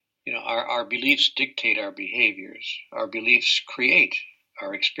Our beliefs dictate our behaviors. Our beliefs create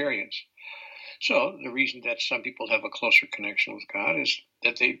our experience. So the reason that some people have a closer connection with God is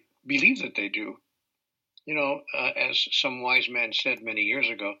that they believe that they do. As some wise man said many years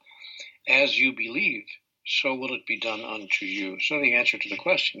ago, as you believe, so will it be done unto you. So the answer to the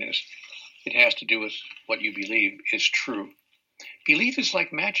question is, it has to do with what you believe is true. Belief is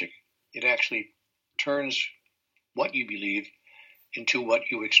like magic. It actually turns what you believe into what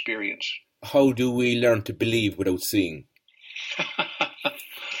you experience. How do we learn to believe without seeing?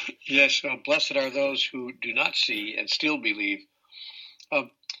 Yes, blessed are those who do not see and still believe. I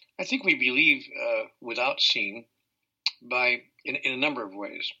think we believe without seeing in a number of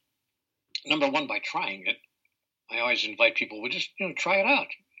ways. Number one, by trying it. I always invite people, just try it out.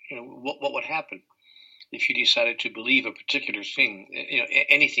 What would happen if you decided to believe a particular thing,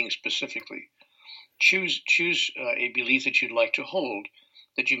 anything specifically. Choose a belief that you'd like to hold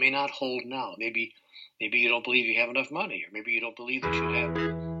that you may not hold now. Maybe you don't believe you have enough money, or maybe you don't believe that you have.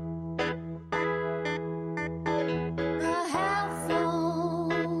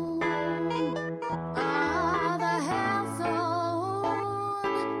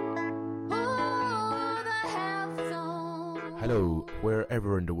 Hello,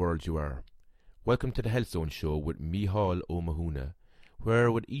 wherever in the world you are. Welcome to the Health Zone Show with Micheál O'Mahuna,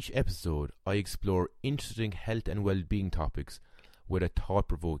 where with each episode I explore interesting health and well-being topics with a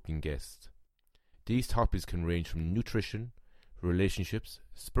thought-provoking guest. These topics can range from nutrition, relationships,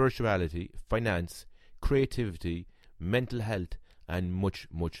 spirituality, finance, creativity, mental health, and much,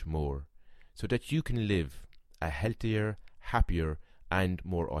 much more, so that you can live a healthier, happier, and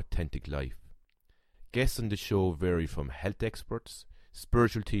more authentic life. Guests on the show vary from health experts,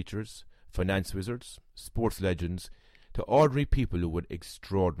 spiritual teachers, finance wizards, sports legends, to ordinary people with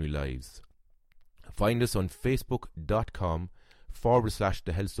extraordinary lives. Find us on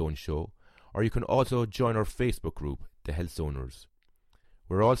facebook.com/The Health Zone Show, or you can also join our Facebook group, The Health Zoners.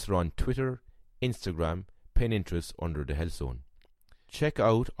 We're also on Twitter, Instagram, Pinterest under The Health Zone. Check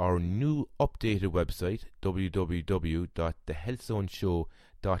out our new updated website,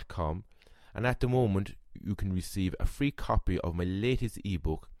 www.thehealthzoneshow.com, and at the moment you can receive a free copy of my latest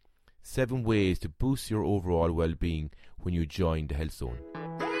ebook, 7 Ways to Boost Your Overall Well-Being when you join the Health Zone.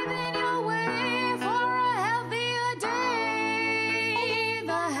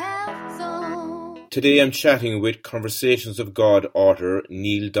 Today I'm chatting with Conversations of God author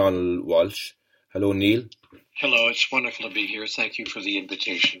Neale Walsch. Hello, Neale. Hello, it's wonderful to be here. Thank you for the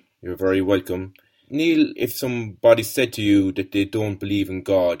invitation. You're very welcome. Neale, if somebody said to you that they don't believe in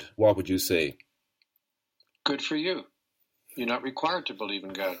God, what would you say? Good for you. You're not required to believe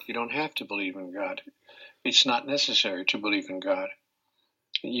in God. You don't have to believe in God. It's not necessary to believe in God.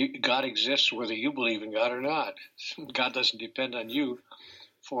 God exists whether you believe in God or not. God doesn't depend on you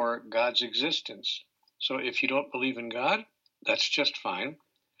for God's existence. So if you don't believe in God, that's just fine.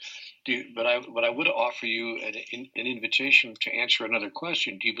 But I would offer you an invitation to answer another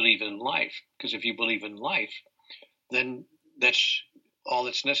question. Do you believe in life? Because if you believe in life, then that's all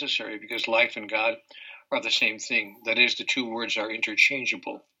that's necessary, because life and God are the same thing. That is, the two words are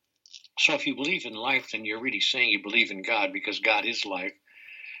interchangeable. So if you believe in life, then you're really saying you believe in God, because God is life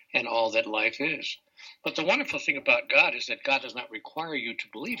and all that life is. But the wonderful thing about God is that God does not require you to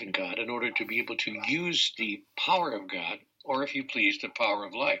believe in God in order to be able to use the power of God, or if you please, the power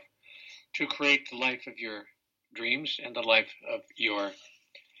of life, to create the life of your dreams and the life of your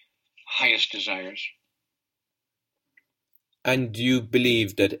highest desires. And do you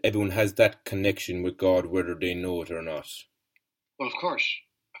believe that everyone has that connection with God, whether they know it or not? Well, of course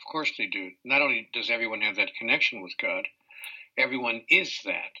they do. Not only does everyone have that connection with God, everyone is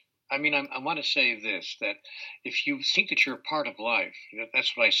that. I mean, I want to say this, that if you think that you're a part of life,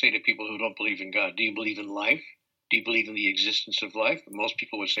 that's what I say to people who don't believe in God. Do you believe in life? Do you believe in the existence of life? And most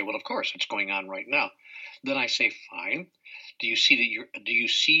people would say, well, of course, it's going on right now. Then I say, fine. Do you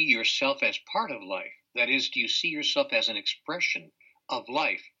see yourself as part of life? That is, do you see yourself as an expression of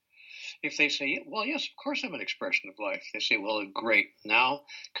life? If they say, well, yes, of course I'm an expression of life, they say, well, great. Now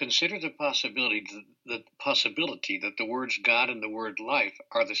consider the possibility that the words God and the word life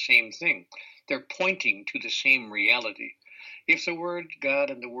are the same thing. They're pointing to the same reality. If the word God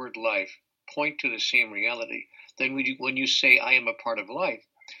and the word life point to the same reality, then when you say I am a part of life,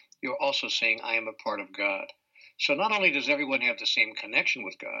 you're also saying I am a part of God. So not only does everyone have the same connection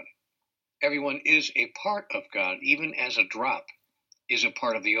with God, everyone is a part of God, even as a drop is a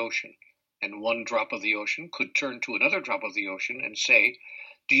part of the ocean. And one drop of the ocean could turn to another drop of the ocean and say,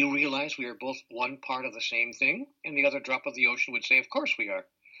 do you realize we are both one part of the same thing? And the other drop of the ocean would say, of course we are.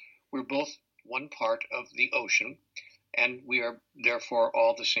 We're both one part of the ocean, and we are therefore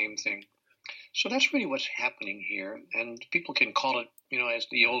all the same thing. So that's really what's happening here, and people can call it, as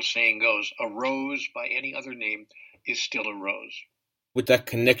the old saying goes, a rose by any other name is still a rose. With that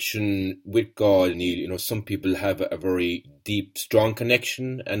connection with God, Neale, some people have a very deep, strong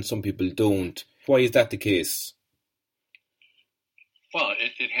connection, and some people don't. Why is that the case? Well,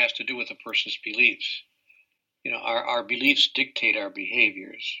 it has to do with a person's beliefs. Our beliefs dictate our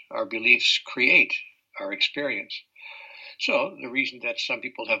behaviors. Our beliefs create our experience. So the reason that some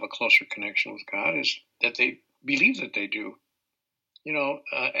people have a closer connection with God is that they believe that they do.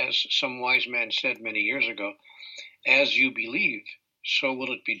 As some wise man said many years ago, as you believe, so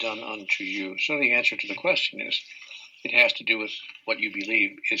will it be done unto you. So the answer to the question is, it has to do with what you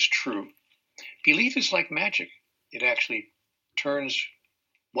believe is true. Belief is like magic. It actually turns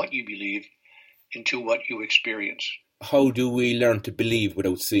what you believe into what you experience. How do we learn to believe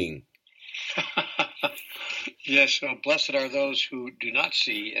without seeing? Yes, blessed are those who do not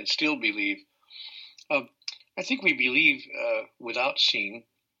see and still believe. I think we believe without seeing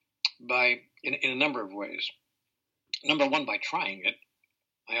in a number of ways. Number one, by trying it.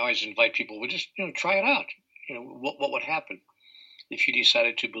 I always invite people, just try it out. What would happen if you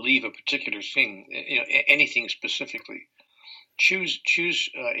decided to believe a particular thing, anything specifically. Choose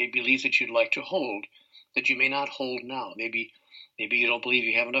a belief that you'd like to hold that you may not hold now. Maybe you don't believe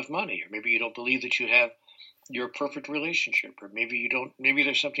you have enough money, or maybe you don't believe that you have your perfect relationship, or maybe you don't. Maybe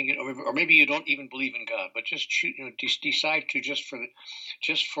there's something, or maybe you don't even believe in God. But just decide to just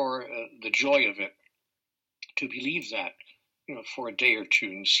for the joy of it, to believe that for a day or two,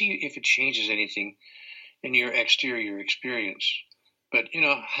 and see if it changes anything in your exterior experience. But,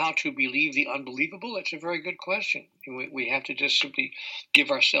 how to believe the unbelievable? That's a very good question. We have to just simply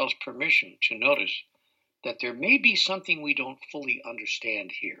give ourselves permission to notice that there may be something we don't fully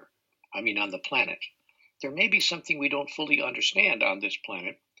understand here. On the planet. There may be something we don't fully understand on this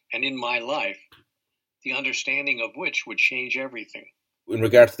planet and in my life, the understanding of which would change everything. In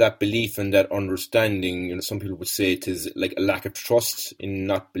regard to that belief and that understanding, some people would say it is like a lack of trust in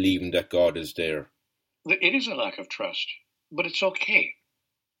not believing that God is there. It is a lack of trust. But it's okay.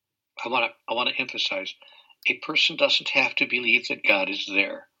 I want to emphasize, a person doesn't have to believe that God is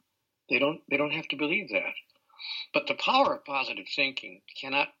there. They don't have to believe that. But the power of positive thinking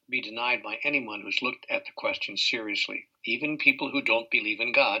cannot be denied by anyone who's looked at the question seriously. Even people who don't believe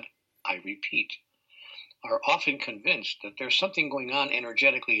in God, I repeat, are often convinced that there's something going on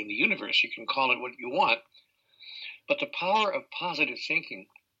energetically in the universe. You can call it what you want. But the power of positive thinking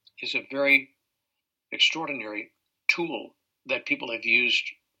is a very extraordinary tool that people have used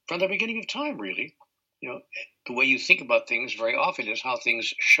from the beginning of time, really. The way you think about things very often is how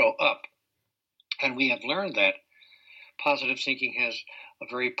things show up. And we have learned that positive thinking has a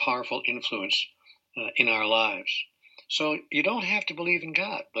very powerful influence in our lives. So you don't have to believe in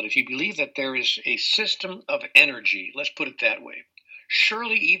God, but if you believe that there is a system of energy, let's put it that way,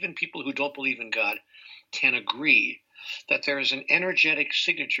 surely even people who don't believe in God can agree that there is an energetic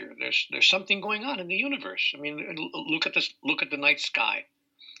signature. There's something going on in the universe. Look at this. Look at the night sky.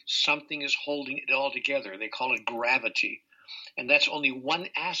 Something is holding it all together. They call it gravity, and that's only one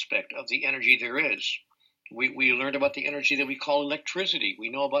aspect of the energy there is. We learned about the energy that we call electricity. We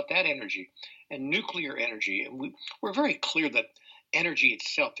know about that energy and nuclear energy, and we're very clear that energy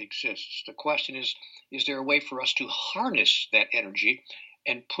itself exists. The question is there a way for us to harness that energy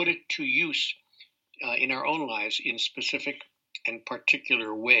and put it to use in our own lives in specific and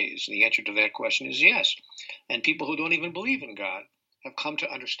particular ways? And the answer to that question is yes. And people who don't even believe in God have come to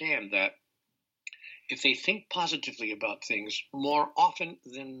understand that if they think positively about things, more often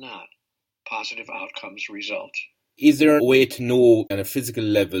than not, positive outcomes result. Is there a way to know on a physical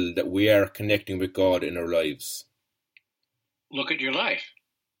level that we are connecting with God in our lives? Look at your life.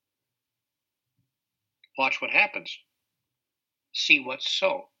 Watch what happens. See what's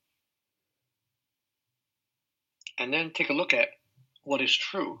so. And then take a look at what is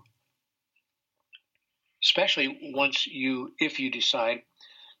true. Especially if you decide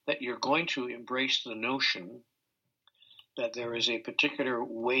that you're going to embrace the notion that there is a particular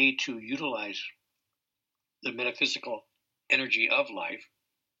way to utilize the metaphysical energy of life,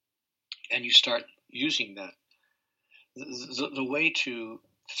 and you start using that. The way to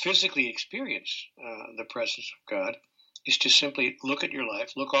physically experience the presence of God is to simply look at your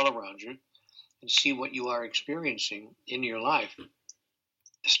life, look all around you, and see what you are experiencing in your life,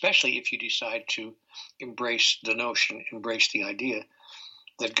 especially if you decide to embrace the notion, embrace the idea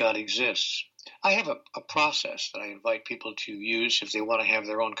that God exists. I have a process that I invite people to use if they want to have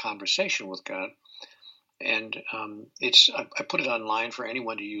their own conversation with God. And I put it online for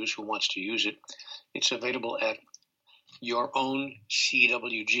anyone to use who wants to use it. It's available at your own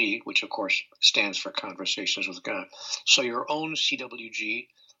CWG, which of course stands for Conversations with God. So your own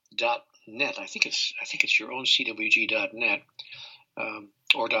CWG.net. I think it's your own CWG.net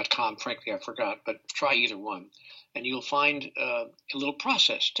or .com. Frankly, I forgot, but try either one, and you'll find a little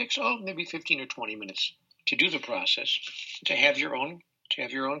process. It takes maybe 15 or 20 minutes to do the process to have your own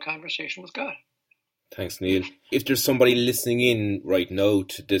conversation with God. Thanks, Neale. If there's somebody listening in right now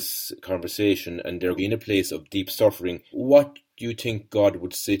to this conversation and they're in a place of deep suffering, what do you think God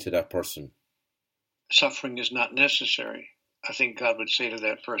would say to that person? Suffering is not necessary. I think God would say to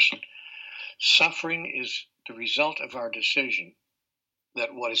that person, suffering is the result of our decision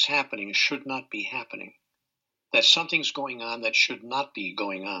that what is happening should not be happening, that something's going on that should not be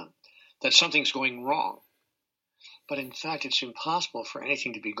going on, that something's going wrong. But in fact, it's impossible for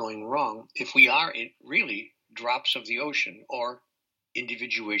anything to be going wrong if we are really drops of the ocean or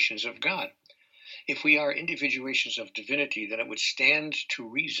individuations of God. If we are individuations of divinity, then it would stand to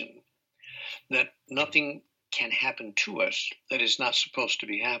reason that nothing can happen to us that is not supposed to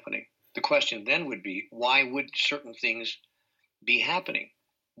be happening. The question then would be, why would certain things be happening?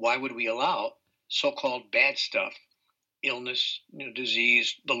 Why would we allow so-called bad stuff, illness,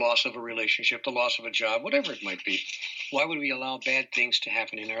 disease, the loss of a relationship, the loss of a job, whatever it might be? Why would we allow bad things to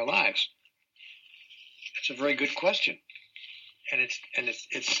happen in our lives? It's a very good question, and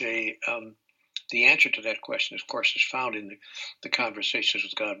the answer to that question, of course, is found in the Conversations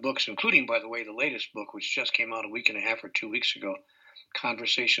with God books, including, by the way, the latest book, which just came out a week and a half or 2 weeks ago,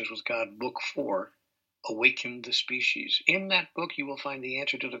 Conversations with God, Book 4, Awaken the Species. In that book, you will find the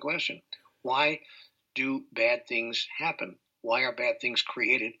answer to the question, why do bad things happen? Why are bad things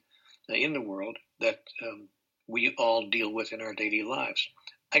created in the world that we all deal with in our daily lives?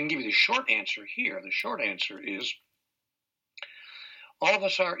 I can give you the short answer here. The short answer is all of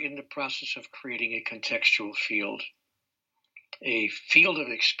us are in the process of creating a contextual field, a field of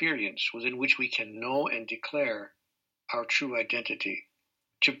experience within which we can know and declare our true identity.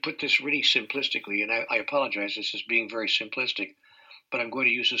 To put this really simplistically, and I apologize, this is being very simplistic, but I'm going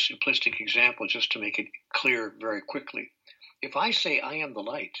to use a simplistic example just to make it clear very quickly. If I say I am the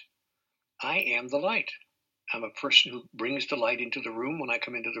light, I am the light. I'm a person who brings the light into the room when I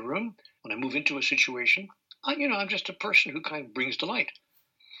come into the room. When I move into a situation, I'm just a person who kind of brings the light.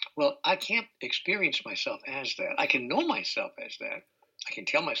 Well, I can't experience myself as that. I can know myself as that. I can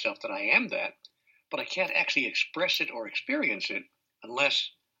tell myself that I am that, but I can't actually express it or experience it unless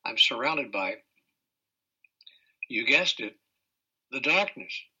I'm surrounded by, you guessed it, the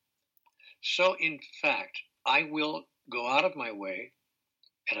darkness. So, in fact, I will go out of my way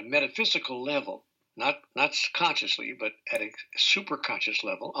at a metaphysical level, not consciously, but at a super conscious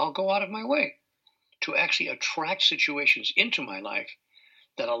level. I'll go out of my way to actually attract situations into my life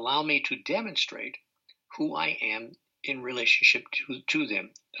that allow me to demonstrate who I am in relationship to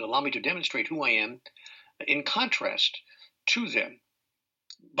them, that allow me to demonstrate who I am in contrast to them.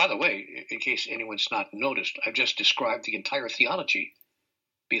 By the way, in case anyone's not noticed, I've just described the entire theology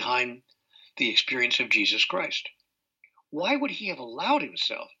behind the experience of Jesus Christ. Why would he have allowed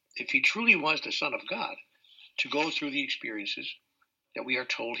himself, if he truly was the Son of God, to go through the experiences that we are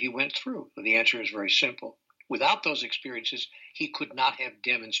told he went through? Well, the answer is very simple. Without those experiences, he could not have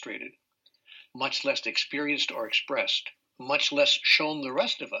demonstrated, much less experienced or expressed, much less shown the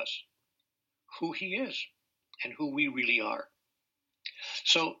rest of us who he is and who we really are.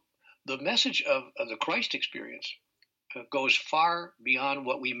 So the message of the Christ experience goes far beyond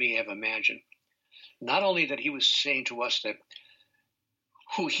what we may have imagined. Not only that he was saying to us that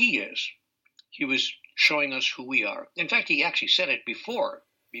who he is, he was showing us who we are. In fact, he actually said it before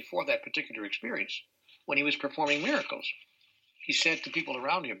that particular experience, when he was performing miracles. He said to people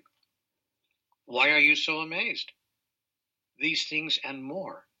around him, "Why are you so amazed? These things and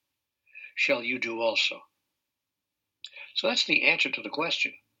more shall you do also." So that's the answer to the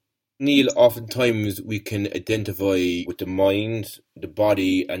question. Neale, oftentimes we can identify with the mind, the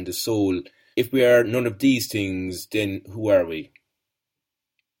body, and the soul. If we are none of these things, then who are we?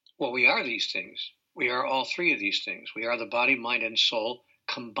 Well, we are these things. We are all three of these things. We are the body, mind, and soul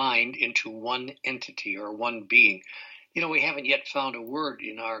combined into one entity or one being. We haven't yet found a word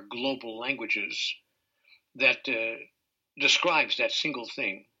in our global languages that describes that single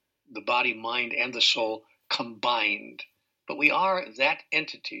thing, the body, mind, and the soul combined. But we are that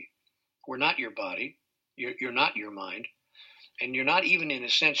entity. We're not your body. You're not your mind. And you're not even, in a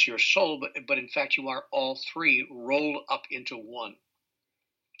sense, your soul, but in fact, you are all three rolled up into one.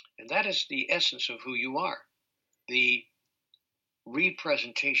 And that is the essence of who you are. The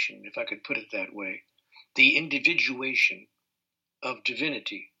representation, if I could put it that way, the individuation of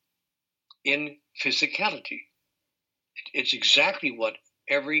divinity in physicality. It's exactly what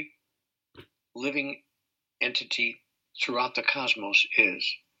every living entity throughout the cosmos is.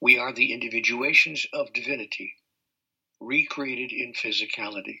 We are the individuations of divinity, recreated in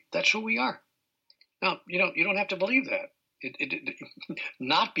physicality. That's who we are. Now, you don't have to believe that.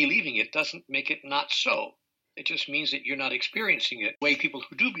 Not believing it doesn't make it not so. It just means that you're not experiencing it the way people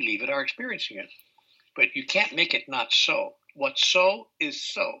who do believe it are experiencing it. But you can't make it not so. What's so is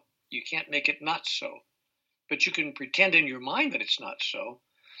so. You can't make it not so. But you can pretend in your mind that it's not so.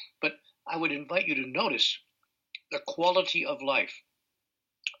 But I would invite you to notice the quality of life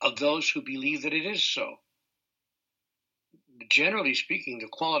of those who believe that it is so. Generally speaking, the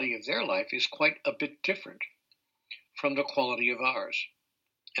quality of their life is quite a bit different from the quality of ours.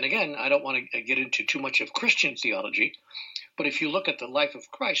 And again, I don't want to get into too much of Christian theology, but if you look at the life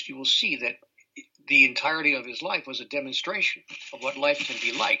of Christ, you will see that the entirety of his life was a demonstration of what life can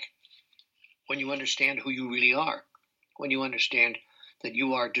be like when you understand who you really are, when you understand that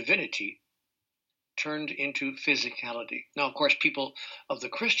you are divinity turned into physicality. Now, of course, people of the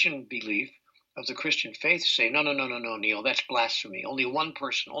Christian belief, of the Christian faith say, no, Neale, that's blasphemy. Only one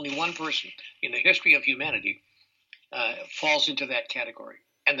person in the history of humanity falls into that category,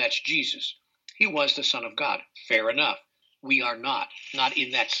 and that's Jesus. He was the Son of God. Fair enough. We are not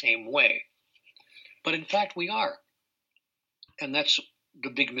in that same way. But in fact, we are. And that's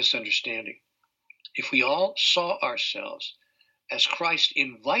the big misunderstanding. If we all saw ourselves as Christ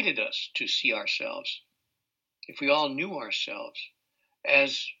invited us to see ourselves, if we all knew ourselves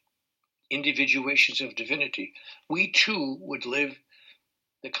as individuations of divinity, we too would live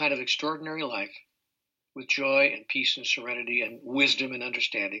the kind of extraordinary life with joy and peace and serenity and wisdom and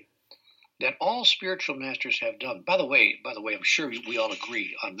understanding that all spiritual masters have done. By the way, I'm sure we all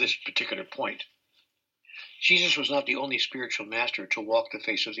agree on this particular point. Jesus was not the only spiritual master to walk the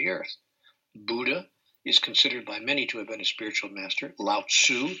face of the earth. Buddha is considered by many to have been a spiritual master. Lao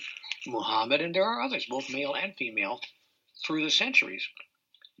Tzu, Muhammad, and there are others, both male and female, through the centuries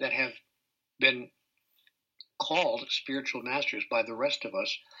that have been called spiritual masters by the rest of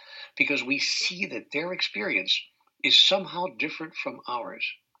us because we see that their experience is somehow different from ours.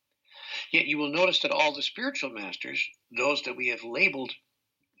 Yet you will notice that all the spiritual masters, those that we have labeled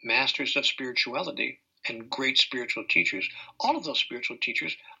masters of spirituality and great spiritual teachers, all of those spiritual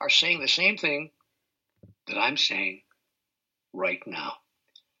teachers are saying the same thing that I'm saying right now.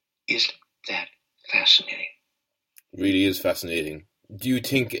 Isn't that fascinating? It really is fascinating. Do you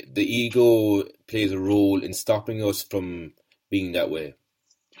think the ego plays a role in stopping us from being that way?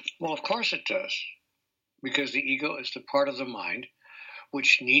 Well, of course it does, because the ego is the part of the mind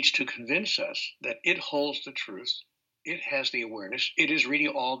which needs to convince us that it holds the truth, it has the awareness, it is really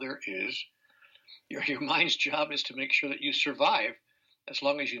all there is. Your mind's job is to make sure that you survive as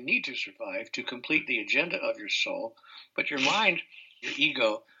long as you need to survive to complete the agenda of your soul. But your mind, your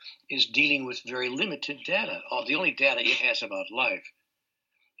ego, is dealing with very limited data. The only data it has about life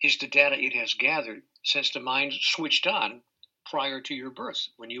is the data it has gathered since the mind switched on prior to your birth,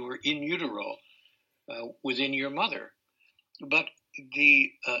 when you were in utero within your mother. But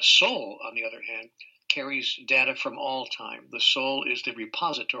the soul, on the other hand, carries data from all time. The soul is the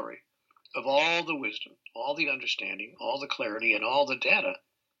repository of all the wisdom, all the understanding, all the clarity, and all the data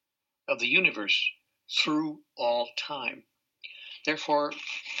of the universe through all time. Therefore,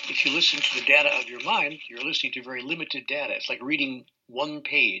 if you listen to the data of your mind, you're listening to very limited data. It's like reading one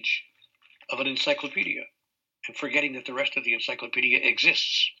page of an encyclopedia and forgetting that the rest of the encyclopedia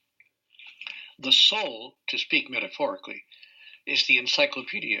exists. The soul, to speak metaphorically, is the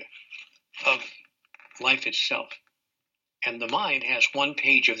encyclopedia of life itself. And the mind has one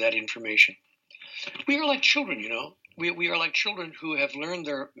page of that information. We are like children, We are like children who have learned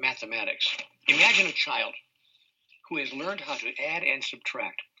their mathematics. Imagine a child who has learned how to add and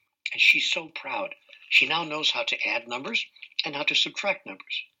subtract. And she's so proud. She now knows how to add numbers and how to subtract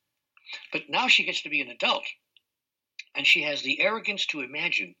numbers. But now she gets to be an adult. And she has the arrogance to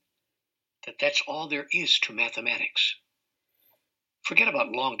imagine that that's all there is to mathematics. Forget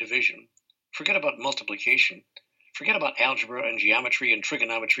about long division. Forget about multiplication. Forget about algebra and geometry and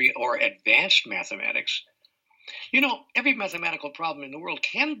trigonometry or advanced mathematics. Every mathematical problem in the world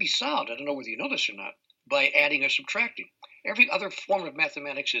can be solved, I don't know whether you know this or not, by adding or subtracting. Every other form of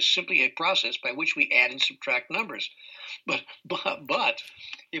mathematics is simply a process by which we add and subtract numbers. But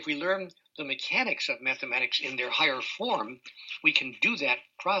if we learn the mechanics of mathematics in their higher form, we can do that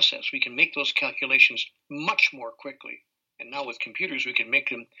process. We can make those calculations much more quickly. And now with computers, we can make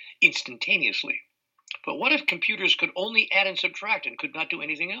them instantaneously. But what if computers could only add and subtract and could not do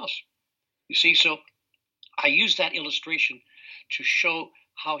anything else? You see, so I use that illustration to show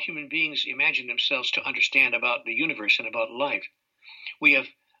how human beings imagine themselves to understand about the universe and about life. We have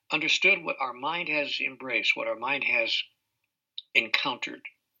understood what our mind has embraced, what our mind has encountered.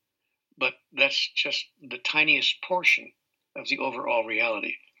 But that's just the tiniest portion of the overall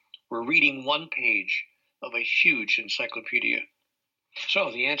reality. We're reading one page of a huge encyclopedia.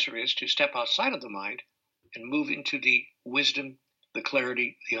 So the answer is to step outside of the mind and move into the wisdom, the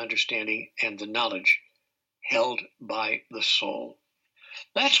clarity, the understanding, and the knowledge held by the soul.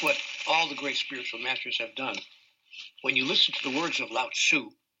 That's what all the great spiritual masters have done. When you listen to the words of Lao Tzu,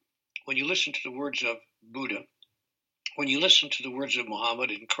 when you listen to the words of Buddha, when you listen to the words of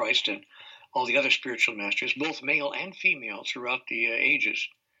Muhammad and Christ and all the other spiritual masters, both male and female throughout the ages,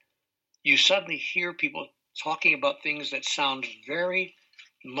 you suddenly hear people talking about things that sound very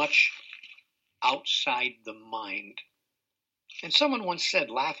much outside the mind. And someone once said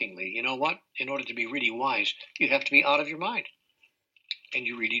laughingly, you know what? In order to be really wise, you have to be out of your mind. And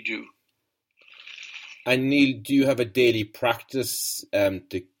you really do. And Neale, do you have a daily practice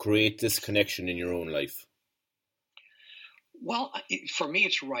to create this connection in your own life? Well, for me,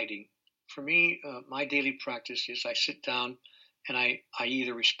 it's writing. For me, my daily practice is I sit down and I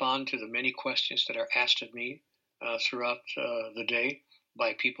either respond to the many questions that are asked of me throughout the day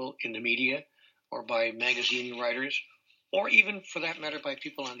by people in the media or by magazine writers, or even, for that matter, by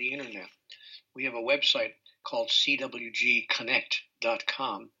people on the internet. We have a website called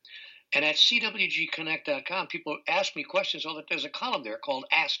cwgconnect.com. And at cwgconnect.com, people ask me questions. There's a column there called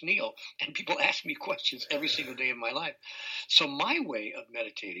Ask Neale, and people ask me questions every single day of my life. So my way of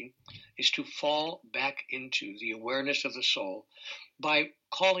meditating is to fall back into the awareness of the soul by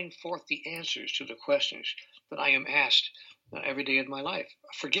calling forth the answers to the questions that I am asked every day of my life.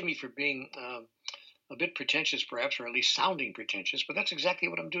 Forgive me for being a bit pretentious, perhaps, or at least sounding pretentious, but that's exactly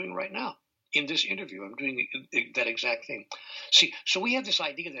what I'm doing right now. In this interview, I'm doing that exact thing. See, so we have this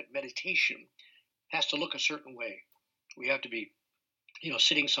idea that meditation has to look a certain way. We have to be,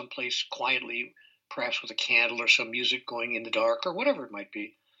 sitting someplace quietly, perhaps with a candle or some music going in the dark or whatever it might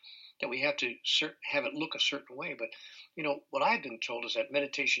be, that we have to have it look a certain way. But, what I've been told is that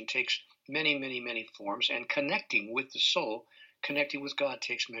meditation takes many, many, many forms, and connecting with the soul, connecting with God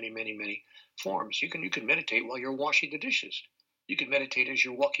takes many, many, many forms. You can meditate while you're washing the dishes. You can meditate as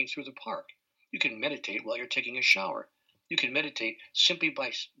you're walking through the park. You can meditate while you're taking a shower. You can meditate simply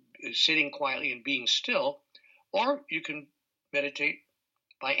by sitting quietly and being still, or you can meditate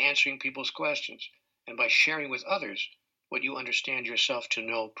by answering people's questions and by sharing with others what you understand yourself to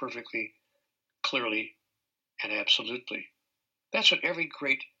know perfectly, clearly, and absolutely. That's what every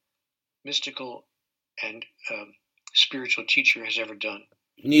great mystical and spiritual teacher has ever done.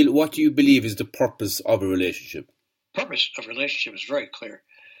 Neale, what do you believe is the purpose of a relationship? Purpose of relationship is very clear.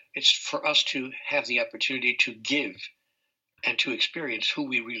 It's for us to have the opportunity to give and to experience who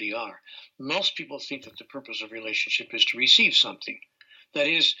we really are. Most people think that the purpose of relationship is to receive something. That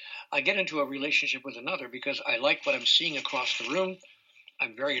is, I get into a relationship with another because I like what I'm seeing across the room.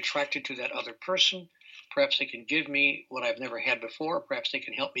 I'm very attracted to that other person. Perhaps they can give me what I've never had before. Perhaps they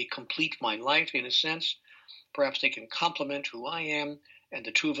can help me complete my life in a sense. Perhaps they can complement who I am, and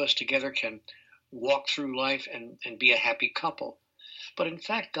the two of us together can walk through life and be a happy couple. But in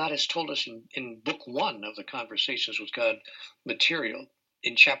fact, God has told us in Book 1 of the Conversations with God material,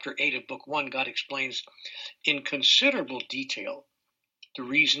 in Chapter 8 of Book 1, God explains in considerable detail the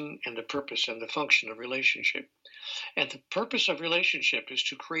reason and the purpose and the function of relationship. And the purpose of relationship is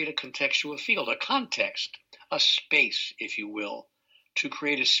to create a contextual field, a context, a space, if you will, to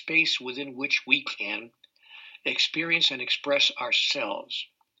create a space within which we can experience and express ourselves,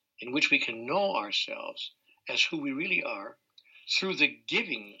 in which we can know ourselves as who we really are, through the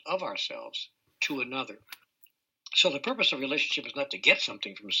giving of ourselves to another. So the purpose of relationship is not to get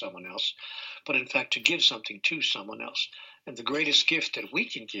something from someone else, but in fact to give something to someone else. And the greatest gift that we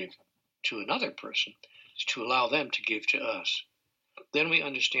can give to another person is to allow them to give to us. Then we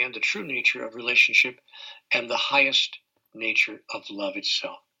understand the true nature of relationship and the highest nature of love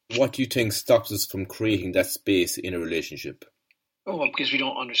itself. What do you think stops us from creating that space in a relationship? Oh, well, because we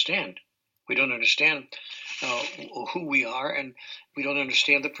don't understand. We don't understand who we are, and we don't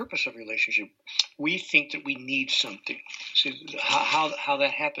understand the purpose of relationship. We think that we need something. See, how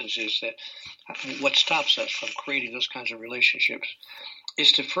that happens is that what stops us from creating those kinds of relationships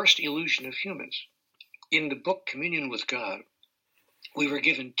is the first illusion of humans. In the book Communion with God, we were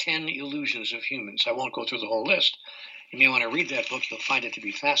given 10 illusions of humans. I won't go through the whole list. You may want to read that book. You'll find it to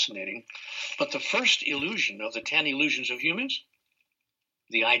be fascinating. But the first illusion of the 10 illusions of humans,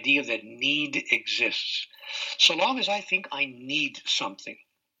 the idea that need exists. So long as I think I need something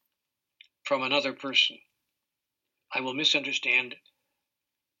from another person, I will misunderstand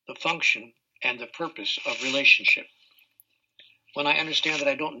the function, and the purpose of relationship. When I understand that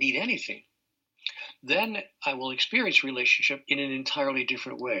I don't need anything, then I will experience relationship in an entirely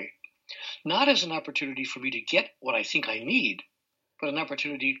different way. Not as an opportunity for me to get what I think I need, but an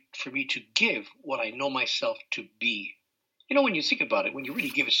opportunity for me to give what I know myself to be. You know, when you think about it, when you really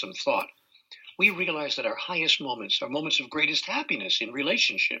give it some thought, we realize that our highest moments are moments of greatest happiness in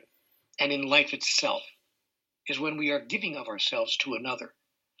relationship and in life itself, is when we are giving of ourselves to another.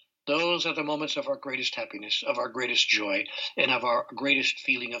 Those are the moments of our greatest happiness, of our greatest joy, and of our greatest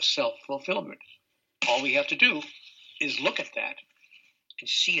feeling of self-fulfillment. All we have to do is look at that and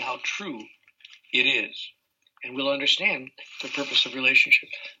see how true it is, and we'll understand the purpose of relationship.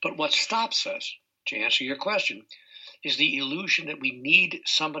 But what stops us, to answer your question, is the illusion that we need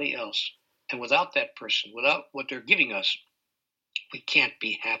somebody else. And without that person, without what they're giving us, we can't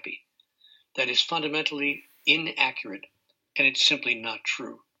be happy. That is fundamentally inaccurate, and it's simply not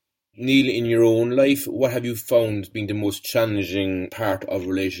true. Neale, in your own life, what have you found being the most challenging part of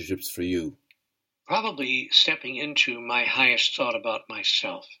relationships for you? Probably stepping into my highest thought about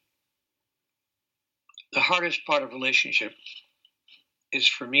myself. The hardest part of relationship is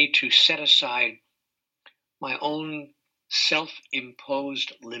for me to set aside my own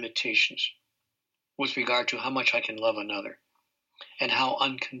self-imposed limitations with regard to how much I can love another and how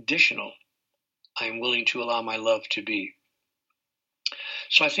unconditional I am willing to allow my love to be.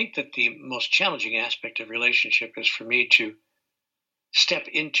 So I think that the most challenging aspect of relationship is for me to step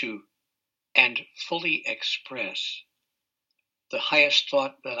into and fully express the highest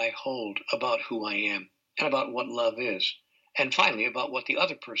thought that I hold about who I am and about what love is, and finally about what the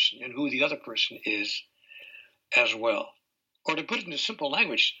other person and who the other person is as well. Or to put it into simple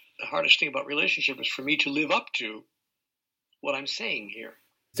language, the hardest thing about relationship is for me to live up to what I'm saying here.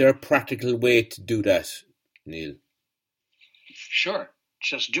 Is there a practical way to do that, Neale? Sure,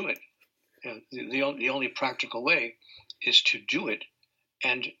 just do it. The only practical way is to do it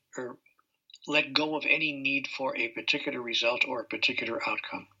and let go of any need for a particular result or a particular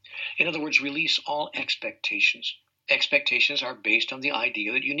outcome. In other words, release all expectations. Expectations are based on the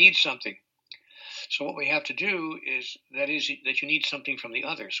idea that you need something. So what we have to do is that you need something from the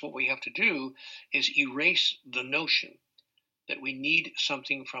other. So what we have to do is erase the notion that we need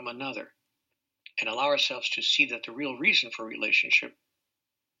something from another and allow ourselves to see that the real reason for relationship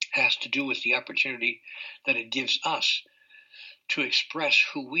has to do with the opportunity that it gives us to express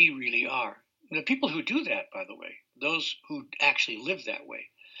who we really are. And the people who do that, by the way, those who actually live that way,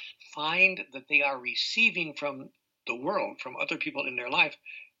 find that they are receiving from the world, from other people in their life,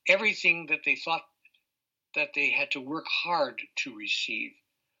 everything that they thought that they had to work hard to receive.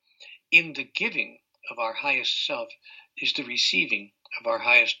 In the giving of our highest self is the receiving of our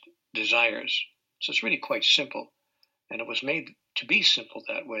highest desires. So it's really quite simple, and it was made to be simple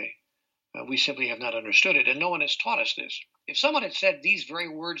that way. We simply have not understood it, and no one has taught us this. If someone had said these very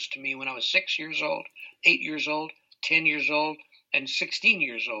words to me when I was 6 years old, 8 years old, 10 years old, and 16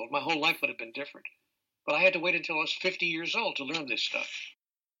 years old, my whole life would have been different. But I had to wait until I was 50 years old to learn this stuff.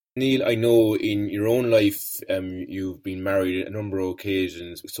 Neale, I know in your own life you've been married a number of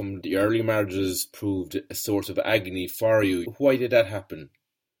occasions. Some of the early marriages proved a source of agony for you. Why did that happen?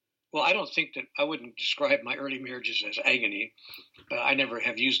 Well, I don't think that I wouldn't describe my early marriages as agony. I never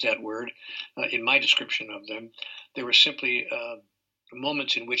have used that word in my description of them. They were simply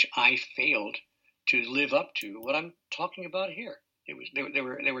moments in which I failed to live up to what I'm talking about here.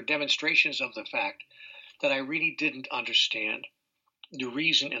 They were demonstrations of the fact that I really didn't understand the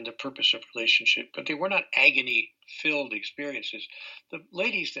reason and the purpose of relationship, but they were not agony-filled experiences. The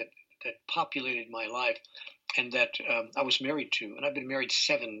ladies that populated my life and that I was married to, and I've been married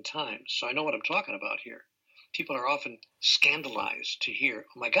 7 times, so I know what I'm talking about here. People are often scandalized to hear,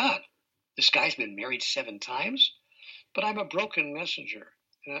 oh my God, this guy's been married 7 times? But I'm a broken messenger,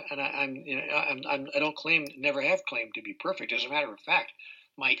 and I don't claim, never have claimed to be perfect. As a matter of fact,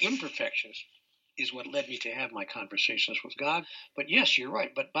 my imperfections is what led me to have my conversations with God. But yes, you're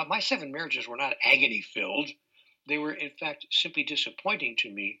right. But my 7 marriages were not agony-filled. They were, in fact, simply disappointing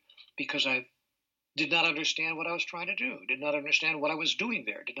to me because I did not understand what I was trying to do, did not understand what I was doing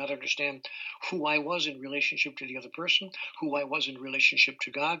there, did not understand who I was in relationship to the other person, who I was in relationship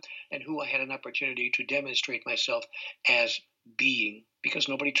to God, and who I had an opportunity to demonstrate myself as being. Because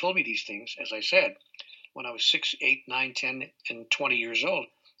nobody told me these things, as I said. When I was 6, 8, 9, 10, and 20 years old,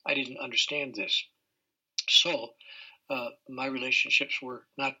 I didn't understand this. So my relationships were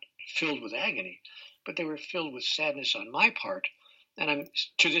not filled with agony, but they were filled with sadness on my part. And I'm,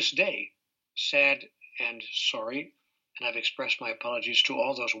 to this day, sad and sorry, and I've expressed my apologies to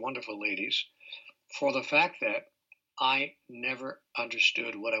all those wonderful ladies for the fact that I never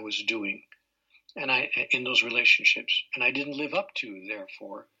understood what I was doing in those relationships. And I didn't live up to,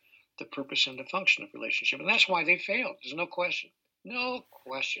 therefore, the purpose and the function of relationship. And that's why they failed. There's no question. No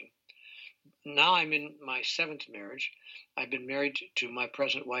question. Now I'm in my 7th marriage. I've been married to my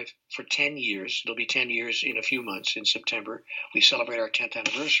present wife for 10 years. It'll be 10 years in a few months in September. We celebrate our 10th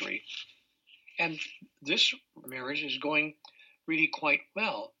anniversary. And this marriage is going really quite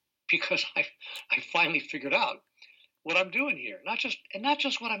well because I finally figured out what I'm doing here. Not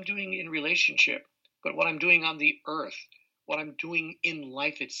just what I'm doing in relationship, but what I'm doing on the earth, what I'm doing in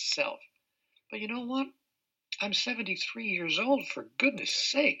life itself. But you know what? I'm 73 years old, for goodness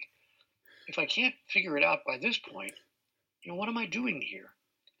sake. If I can't figure it out by this point, what am I doing here?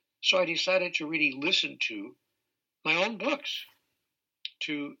 So I decided to really listen to my own books,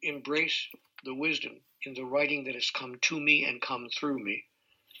 to embrace the wisdom in the writing that has come to me and come through me,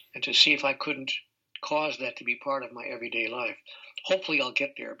 and to see if I couldn't cause that to be part of my everyday life. Hopefully I'll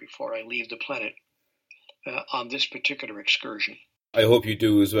get there before I leave the planet on this particular excursion. I hope you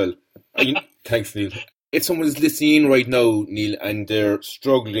do as well. Thanks, Neale. If someone's listening right now, Neale, and they're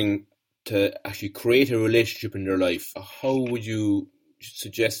struggling to actually create a relationship in their life, how would you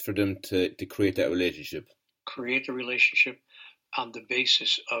suggest for them to create that relationship? Create the relationship on the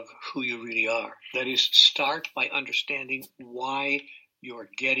basis of who you really are. That is, start by understanding why you're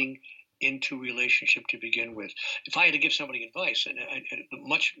getting into relationship to begin with. If I had to give somebody advice, and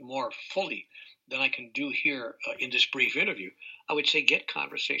much more fully than I can do here in this brief interview, I would say get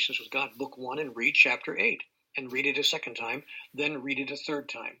Conversations with God, book 1, and read chapter 8, and read it a second time, then read it a third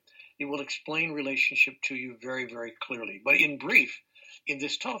time. It will explain relationship to you very, very clearly. But in brief, in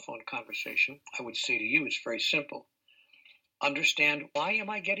this telephone conversation, I would say to you, it's very simple. Understand, why am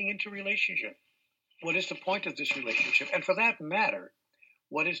I getting into relationship? What is the point of this relationship? And for that matter,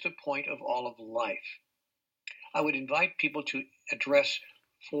 what is the point of all of life? I would invite people to address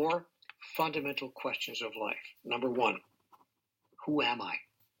 4 fundamental questions of life. Number 1, who am I?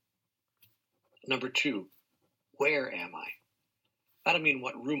 Number 2, where am I? I don't mean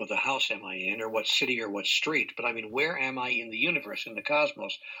what room of the house am I in, or what city or what street, but I mean, where am I in the universe, in the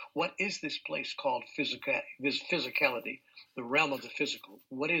cosmos? What is this place called physicality, the realm of the physical?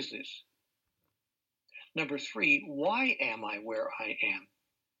 What is this? Number 3, why am I where I am?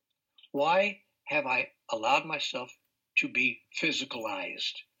 Why have I allowed myself to be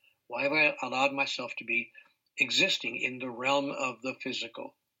physicalized? Why have I allowed myself to be existing in the realm of the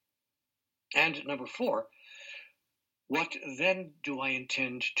physical? And number 4, what then do I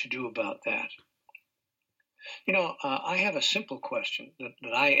intend to do about that? I have a simple question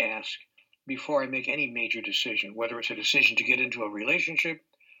that I ask before I make any major decision, whether it's a decision to get into a relationship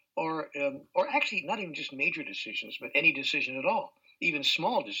or actually not even just major decisions, but any decision at all, even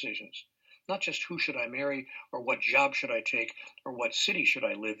small decisions. Not just who should I marry, or what job should I take, or what city should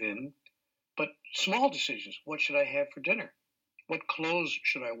I live in, but small decisions. What should I have for dinner? What clothes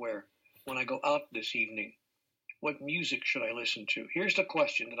should I wear when I go out this evening? What music should I listen to? Here's the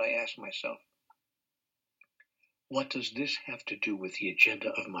question that I ask myself. What does this have to do with the agenda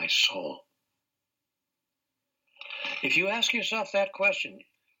of my soul? If you ask yourself that question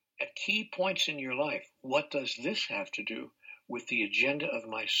at key points in your life, what does this have to do with the agenda of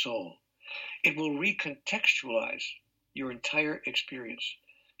my soul? It will recontextualize your entire experience.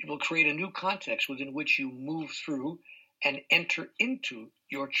 It will create a new context within which you move through and enter into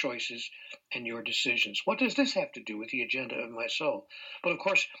your choices and your decisions. What does this have to do with the agenda of my soul? But of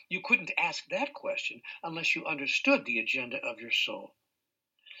course, you couldn't ask that question unless you understood the agenda of your soul.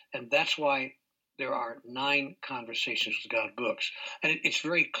 And that's why there are 9 Conversations with God books. And it's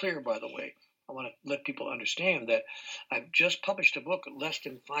very clear, by the way. I want to let people understand that I've just published a book less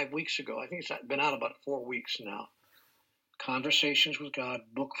than 5 weeks ago. I think it's been out about 4 weeks now. Conversations with God,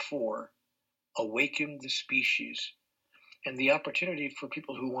 book 4, Awaken the Species. And the opportunity for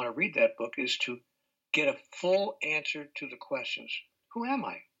people who want to read that book is to get a full answer to the questions. Who am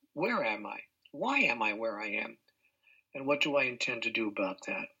I? Where am I? Why am I where I am? And what do I intend to do about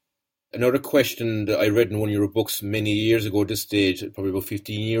that? Another question that I read in one of your books many years ago at this stage, probably about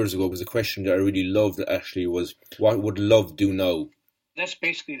 15 years ago, was a question that I really loved, actually, was, what would love do now? That's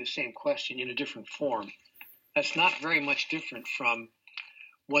basically the same question in a different form. That's not very much different from,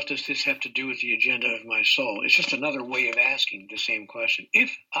 what does this have to do with the agenda of my soul? It's just another way of asking the same question.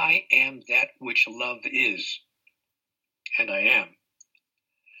 If I am that which love is, and I am,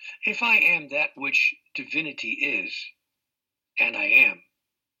 if I am that which divinity is, and I am,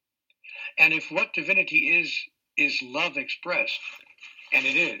 and if what divinity is love expressed, and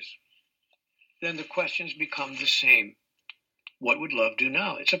it is, then the questions become the same. What would love do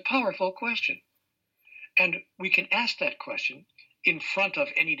now? It's a powerful question. And we can ask that question in front of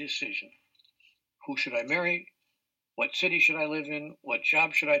any decision. Who should I marry? What city should I live in? What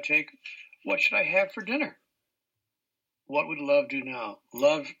job should I take? What should I have for dinner? What would love do now?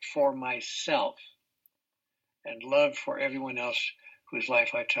 Love for myself and love for everyone else whose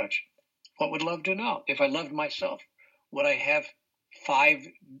life I touch. What would love do now? If I loved myself, would I have 5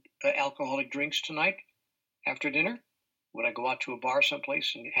 alcoholic drinks tonight after dinner? Would I go out to a bar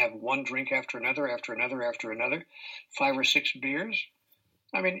someplace and have one drink after another, 5 or 6 beers?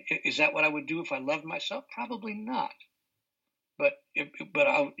 I mean, is that what I would do if I loved myself? Probably not. But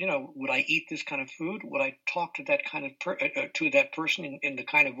would I eat this kind of food? Would I talk to that kind of to that person in the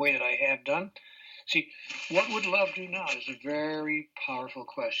kind of way that I have done? See, what would love do now is a very powerful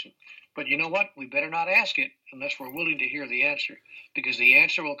question. But you know what? We better not ask it unless we're willing to hear the answer, because the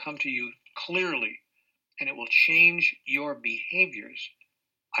answer will come to you clearly, and it will change your behaviors.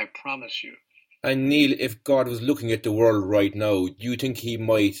 I promise you. And Neale, if God was looking at the world right now, do you think he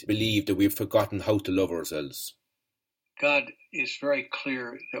might believe that we've forgotten how to love ourselves? God is very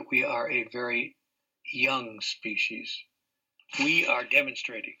clear that we are a very young species. We are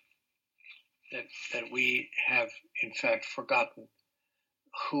demonstrating that we have, in fact, forgotten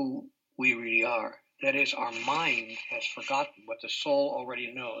who we really are. That is, our mind has forgotten what the soul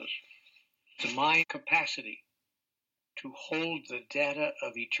already knows. The mind capacity to hold the data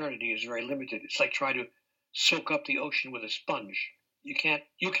of eternity is very limited. It's like trying to soak up the ocean with a sponge. You can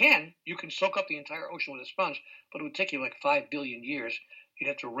soak up the entire ocean with a sponge, but it would take you like 5 billion years. You'd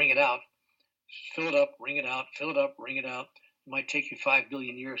have to wring it out, fill it up, wring it out, fill it up, wring it out. It might take you 5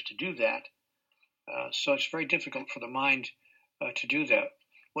 billion years to do that. So it's very difficult for the mind to do that.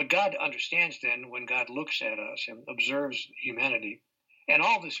 What God understands then, when God looks at us and observes humanity and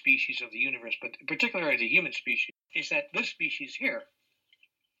all the species of the universe, but particularly the human species, is that this species here,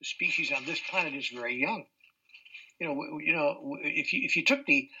 the species on this planet, is very young. If you took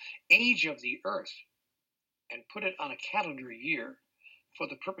the age of the Earth and put it on a calendar year for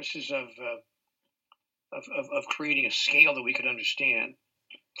the purposes of creating a scale that we could understand,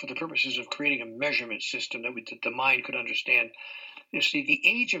 for the purposes of creating a measurement system that the mind could understand, you see, the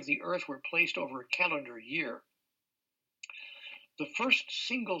age of the Earth were placed over a calendar year. The first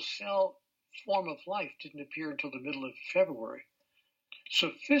single cell form of life didn't appear until the middle of February.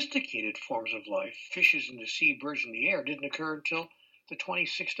 Sophisticated forms of life, fishes in the sea, birds in the air, didn't occur until the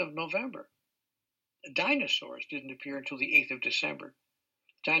 26th of November. Dinosaurs didn't appear until the 8th of December.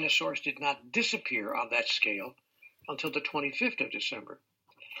 Dinosaurs did not disappear on that scale until the 25th of December.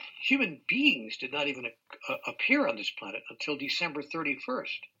 Human beings did not even appear on this planet until December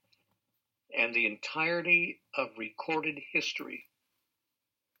 31st. And the entirety of recorded history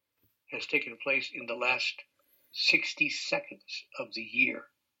has taken place in the last 60 seconds of the year.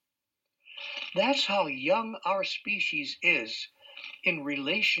 That's how young our species is in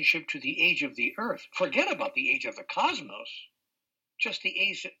relationship to the age of the Earth. Forget about the age of the cosmos, just the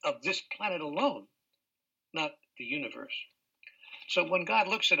age of this planet alone, not the universe. So when God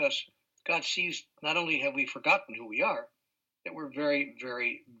looks at us, God sees not only have we forgotten who we are, that we're very,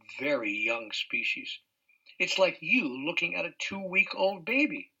 very, very young species. It's like you looking at a 2-week-old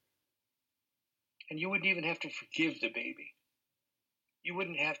baby. And you wouldn't even have to forgive the baby. You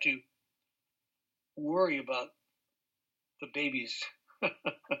wouldn't have to worry about the baby's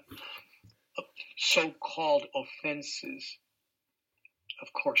so-called offenses.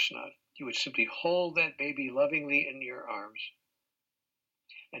 Of course not. You would simply hold that baby lovingly in your arms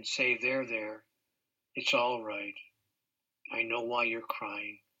and say, there, it's all right. I know why you're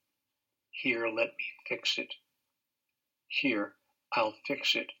crying. Here, let me fix it. Here, I'll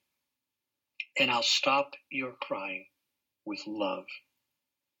fix it. And I'll stop your crying with love.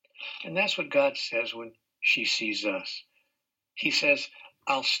 And that's what God says when she sees us. He says,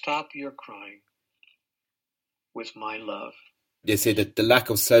 I'll stop your crying with my love. They say that the lack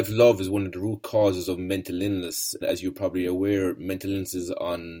of self-love is one of the root causes of mental illness. As you're probably aware, mental illness is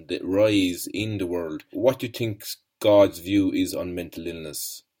on the rise in the world. What do you think God's view is on mental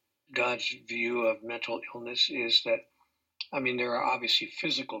illness? God's view of mental illness is that, there are obviously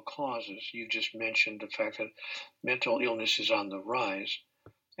physical causes. You just mentioned the fact that mental illness is on the rise,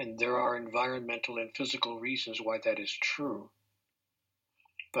 and there are environmental and physical reasons why that is true.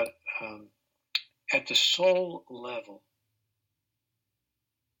 But at the soul level,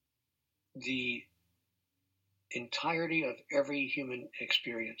 the entirety of every human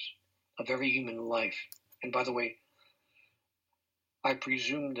experience, of every human life, and by the way, I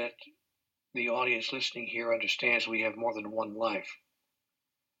presume that the audience listening here understands we have more than one life.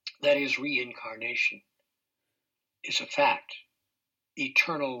 That is, reincarnation is a fact.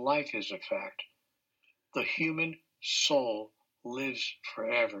 Eternal life is a fact. The human soul lives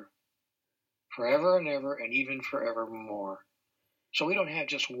forever. Forever and ever, and even forevermore. So we don't have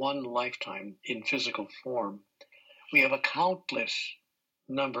just one lifetime in physical form. We have a countless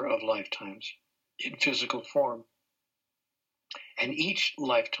number of lifetimes in physical form. And each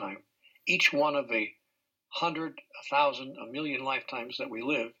lifetime, each one of 100, 1,000, 1,000,000 lifetimes that we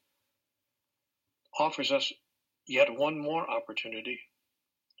live, offers us yet one more opportunity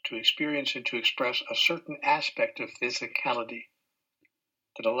to experience and to express a certain aspect of physicality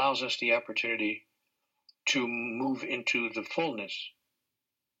that allows us the opportunity to move into the fullness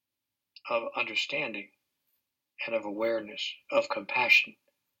of understanding and of awareness, of compassion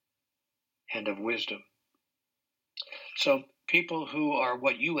and of wisdom. So people who are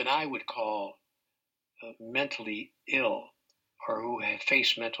what you and I would call mentally ill, or who have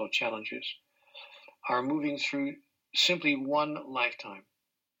faced mental challenges, are moving through simply one lifetime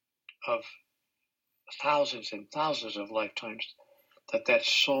of thousands and thousands of lifetimes that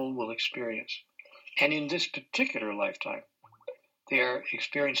soul will experience. And in this particular lifetime, they are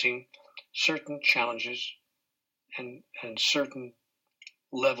experiencing certain challenges and certain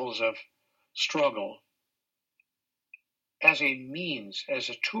levels of struggle as a means, as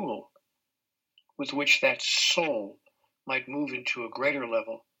a tool with which that soul might move into a greater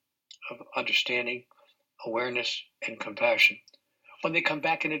level of understanding, awareness, and compassion when they come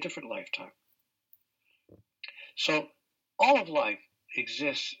back in a different lifetime. So all of life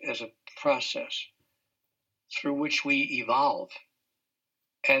exists as a process through which we evolve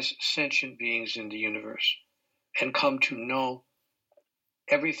as sentient beings in the universe and come to know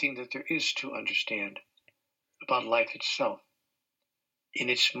everything that there is to understand about life itself in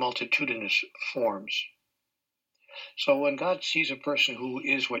its multitudinous forms. So when God sees a person who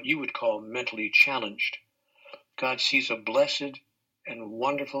is what you would call mentally challenged, God sees a blessed and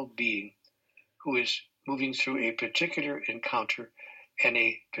wonderful being who is moving through a particular encounter and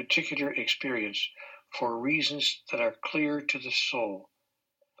a particular experience for reasons that are clear to the soul.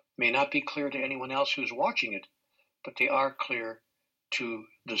 May not be clear to anyone else who's watching it, but they are clear to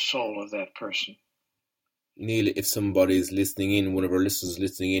the soul of that person. Neale, if somebody's listening in, one of our listeners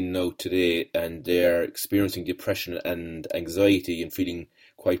listening in now today, and they're experiencing depression and anxiety and feeling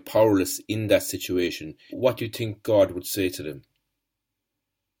quite powerless in that situation, what do you think God would say to them?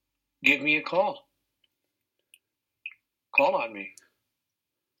 Give me a call. Call on me,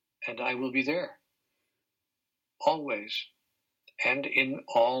 and I will be there. Always, and in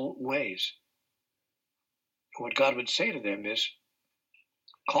all ways. What God would say to them is,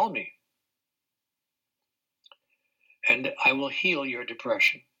 call me, and I will heal your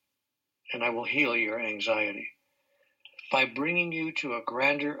depression, and I will heal your anxiety by bringing you to a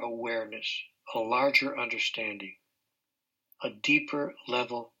grander awareness, a larger understanding, a deeper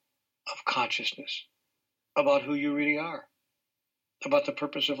level of consciousness about who you really are, about the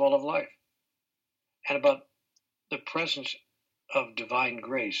purpose of all of life, and about the presence of divine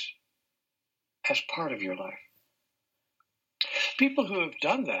grace as part of your life. People who have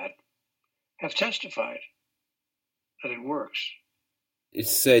done that have testified that it works.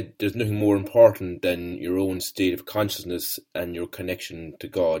 It's said there's nothing more important than your own state of consciousness and your connection to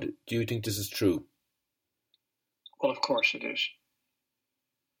God. Do you think this is true? Well, of course it is.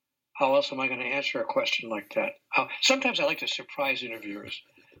 How else am I going to answer a question like that? Sometimes I like to surprise interviewers.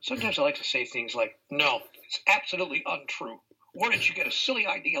 Sometimes I like to say things like, no, it's absolutely untrue. Where did you get a silly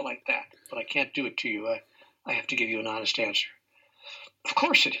idea like that? But I can't do it to you. I have to give you an honest answer. Of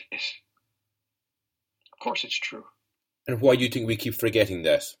course it is. Of course it's true. And why do you think we keep forgetting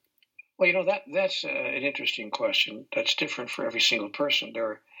that? Well, that's an interesting question. That's different for every single person. There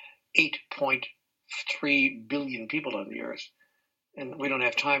are 8.3 billion people on the earth. And we don't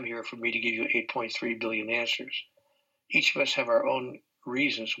have time here for me to give you 8.3 billion answers. Each of us have our own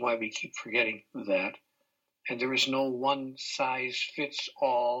reasons why we keep forgetting that. And there is no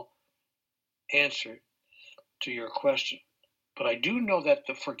one-size-fits-all answer to your question. But I do know that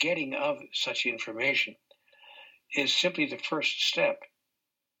the forgetting of such information is simply the first step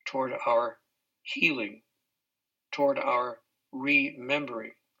toward our healing, toward our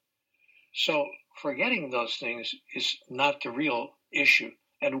remembering. So forgetting those things is not the real issue.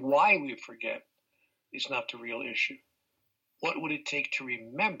 And why we forget is not the real issue. What would it take to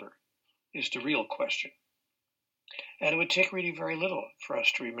remember is the real question. And it would take really very little for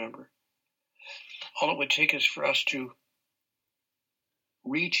us to remember. All it would take is for us to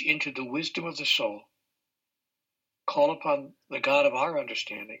reach into the wisdom of the soul, call upon the God of our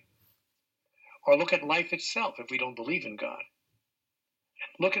understanding, or look at life itself if we don't believe in God.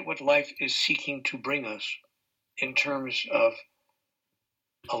 Look at what life is seeking to bring us in terms of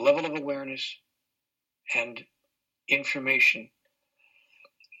a level of awareness and information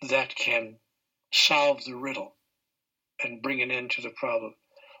that can solve the riddle and bring an end to the problem.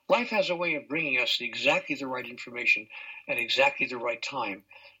 Life has a way of bringing us exactly the right information at exactly the right time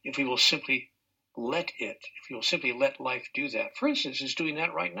if we will simply let life do that. For instance, it's doing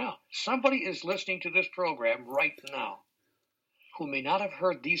that right now. Somebody is listening to this program right now who may not have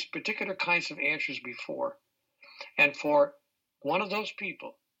heard these particular kinds of answers before. And for one of those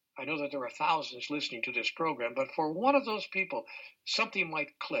people, I know that there are thousands listening to this program, but for one of those people, something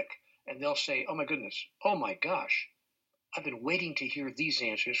might click and they'll say, oh my goodness, oh my gosh, I've been waiting to hear these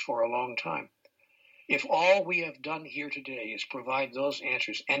answers for a long time. If all we have done here today is provide those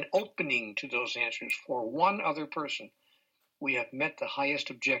answers, an opening to those answers for one other person, we have met the highest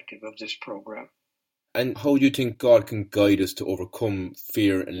objective of this program. And how do you think God can guide us to overcome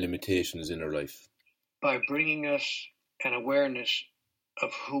fear and limitations in our life? By bringing us an awareness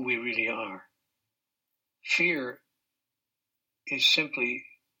of who we really are. Fear is simply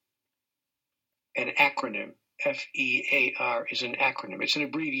an acronym. FEAR is an acronym. It's an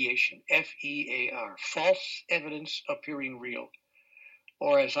abbreviation. FEAR, false evidence appearing real.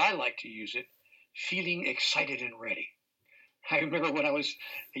 Or as I like to use it, feeling excited and ready. I remember when I was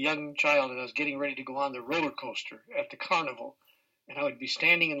a young child and I was getting ready to go on the roller coaster at the carnival, and I would be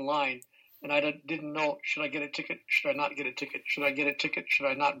standing in line, and I didn't know, should I get a ticket? Should I not get a ticket? Should I get a ticket? Should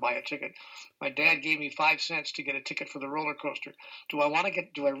I not buy a ticket? My dad gave me 5 cents to get a ticket for the roller coaster. Do I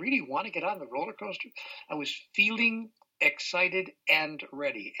really want to get on the roller coaster? I was feeling excited and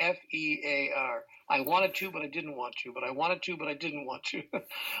ready. FEAR. I wanted to, but I didn't want to. But I wanted to, but I didn't want to.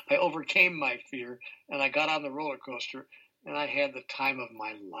 I overcame my fear, and I got on the roller coaster, and I had the time of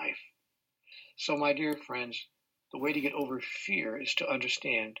my life. So, my dear friends, the way to get over fear is to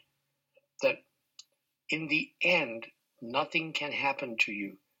understand that in the end, nothing can happen to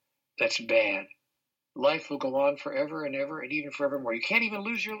you that's bad. Life will go on forever and ever and even forevermore. You can't even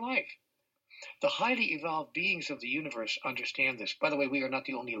lose your life. The highly evolved beings of the universe understand this. By the way, we are not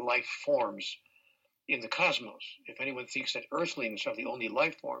the only life forms in the cosmos. If anyone thinks that Earthlings are the only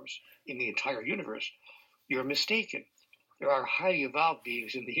life forms in the entire universe, you're mistaken. There are highly evolved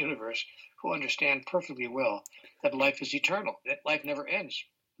beings in the universe who understand perfectly well that life is eternal, that life never ends,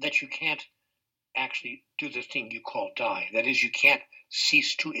 that you can't actually do the thing you call die. That is, you can't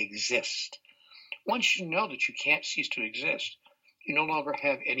cease to exist. Once you know that you can't cease to exist, you no longer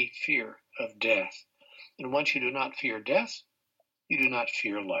have any fear of death. And once you do not fear death, you do not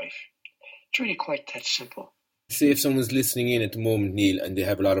fear life. It's really quite that simple. Say if someone's listening in at the moment, Neale, and they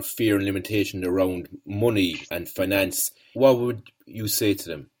have a lot of fear and limitation around money and finance, what would you say to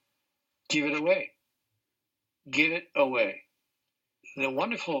them? Give it away. Give it away. The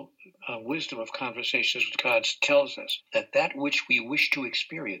wonderful wisdom of Conversations with God tells us that which we wish to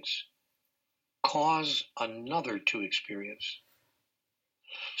experience, cause another to experience.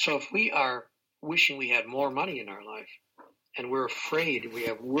 So if we are wishing we had more money in our life, and we're afraid, we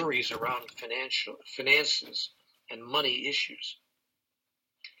have worries around finances and money issues,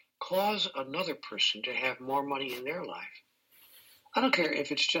 cause another person to have more money in their life. I don't care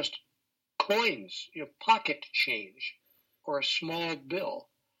if it's just coins, pocket change, or a small bill,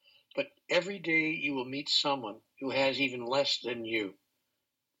 but every day you will meet someone who has even less than you.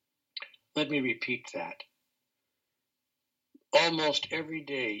 Let me repeat that. Almost every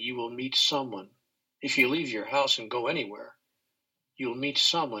day you will meet someone. If you leave your house and go anywhere, you'll meet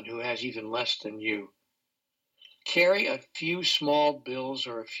someone who has even less than you. Carry a few small bills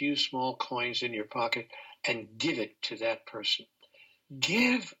or a few small coins in your pocket and give it to that person.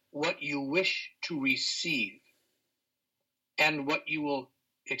 Give what you wish to receive. And what you will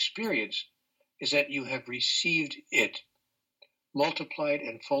experience is that you have received it, multiplied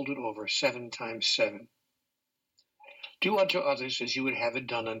and folded over 7 times 7. Do unto others as you would have it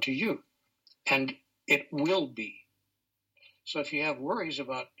done unto you, and it will be. So if you have worries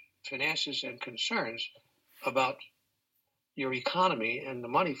about finances and concerns about your economy and the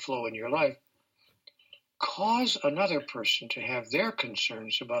money flow in your life, cause another person to have their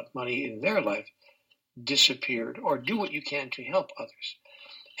concerns about money in their life disappeared, or do what you can to help others.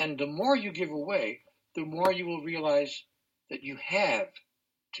 And the more you give away, the more you will realize that you have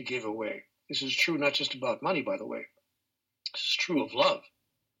to give away. This is true not just about money, by the way. This is true of love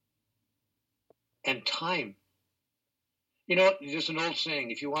and time. There's an old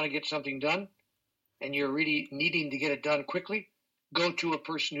saying, if you want to get something done and you're really needing to get it done quickly, go to a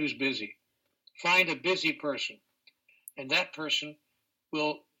person who's busy. Find a busy person, and that person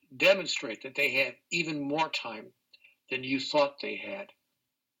will demonstrate that they have even more time than you thought they had.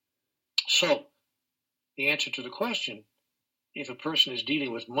 So, the answer to the question if a person is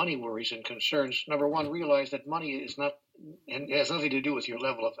dealing with money worries and concerns, number one, realize that money is not, and it has nothing to do with your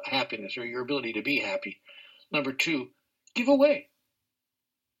level of happiness or your ability to be happy. Number two, give away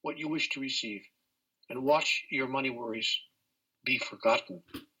what you wish to receive and watch your money worries be forgotten.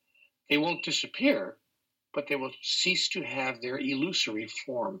 They won't disappear, but they will cease to have their illusory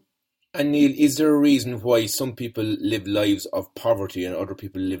form. And Neale, is there a reason why some people live lives of poverty and other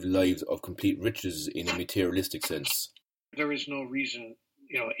people live lives of complete riches in a materialistic sense? There is no reason,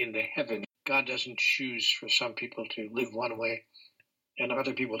 in the heaven, God doesn't choose for some people to live one way and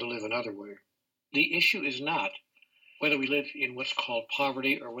other people to live another way. The issue is not whether we live in what's called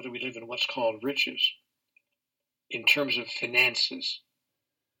poverty or whether we live in what's called riches in terms of finances.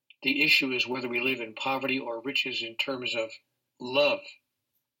 The issue is whether we live in poverty or riches in terms of love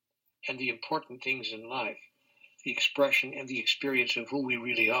and the important things in life, the expression and the experience of who we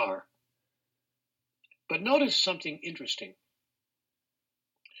really are. But notice something interesting.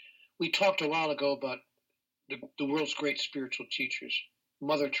 We talked a while ago about the world's great spiritual teachers.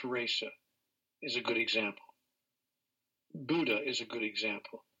 Mother Teresa is a good example. Buddha is a good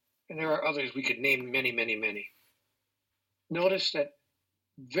example. And there are others we could name many, many, many. Notice that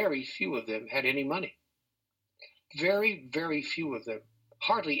very few of them had any money. Very, very few of them,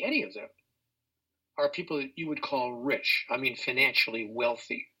 hardly any of them, are people that you would call rich. I mean, financially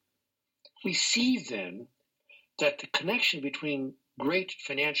wealthy. We see then that the connection between great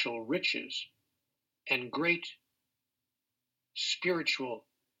financial riches and great spiritual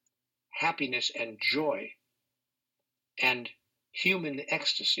happiness and joy and human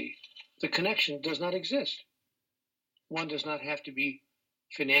ecstasy, the connection does not exist. One does not have to be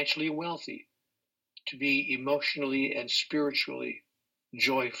financially wealthy to be emotionally and spiritually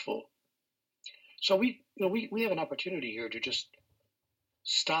joyful. So we have an opportunity here to just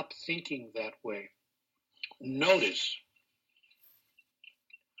stop thinking that way. Notice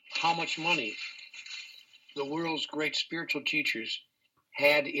how much money the world's great spiritual teachers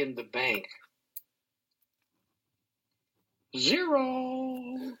had in the bank.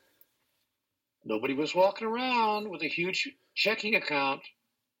 Zero. Nobody was walking around with a huge checking account.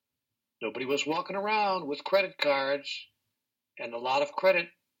 Nobody was walking around with credit cards and a lot of credit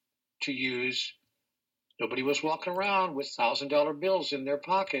to use. Nobody was walking around with $1,000 bills in their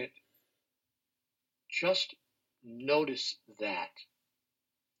pocket. Just notice that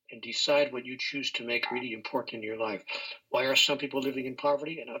and decide what you choose to make really important in your life. Why are some people living in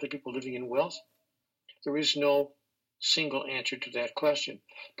poverty and other people living in wealth? There is no single answer to that question.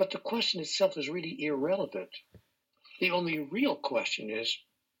 But the question itself is really irrelevant. The only real question is,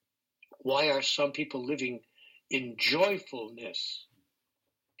 why are some people living in joyfulness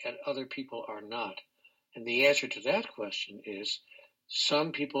and other people are not? And the answer to that question is,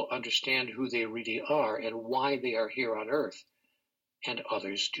 some people understand who they really are and why they are here on earth, and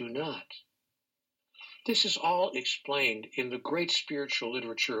others do not. This is all explained in the great spiritual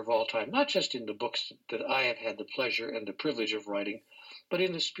literature of all time, not just in the books that I have had the pleasure and the privilege of writing, but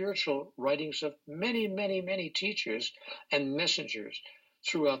in the spiritual writings of many, many, many teachers and messengers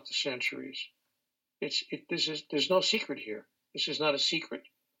throughout the centuries. There's no secret here. This is not a secret.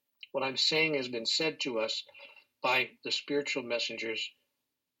 What I'm saying has been said to us by the spiritual messengers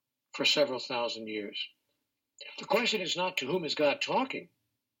for several thousand years. The question is not to whom is God talking.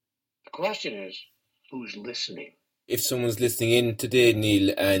 The question is, who's listening? If someone's listening in today,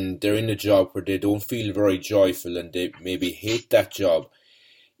 Neale, and they're in a job where they don't feel very joyful and they maybe hate that job,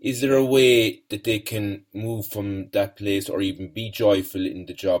 is there a way that they can move from that place or even be joyful in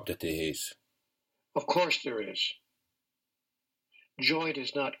the job that they hate? Of course there is. Joy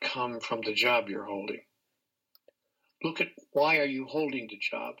does not come from the job you're holding. Look at why are you holding the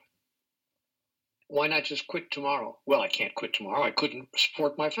job? Why not just quit tomorrow? Well, I can't quit tomorrow. I couldn't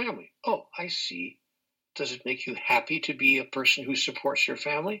support my family. Oh, I see. Does it make you happy to be a person who supports your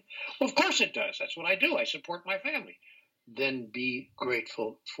family? Well, of course it does. That's what I do. I support my family. Then be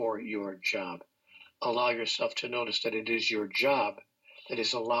grateful for your job. Allow yourself to notice that it is your job that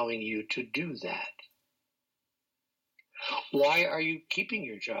is allowing you to do that. Why are you keeping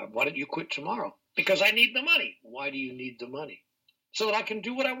your job? Why don't you quit tomorrow? Because I need the money. Why do you need the money? So that I can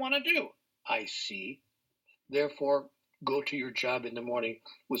do what I want to do. I see. Therefore, go to your job in the morning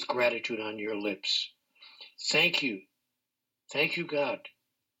with gratitude on your lips. Thank you. Thank you, God,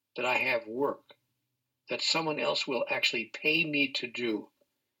 that I have work that someone else will actually pay me to do.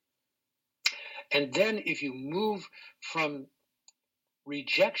 And then if you move from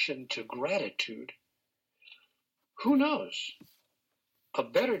rejection to gratitude, who knows? A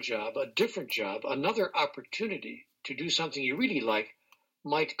better job, a different job, another opportunity to do something you really like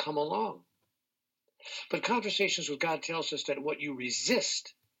might come along. But Conversations with God tells us that what you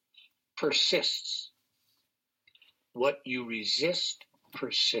resist persists. What you resist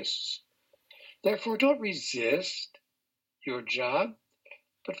persists. Therefore, don't resist your job,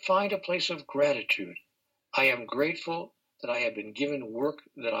 but find a place of gratitude. I am grateful that I have been given work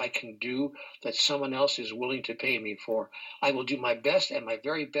that I can do that someone else is willing to pay me for. I will do my best and my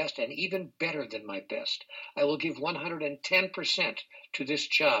very best and even better than my best. I will give 110% to this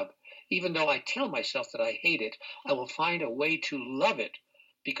job. Even though I tell myself that I hate it, I will find a way to love it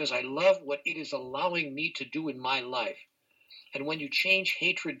because I love what it is allowing me to do in my life. And when you change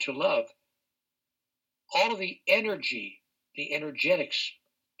hatred to love, all of the energy, the energetics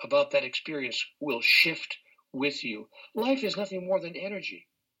about that experience will shift with you. Life is nothing more than energy.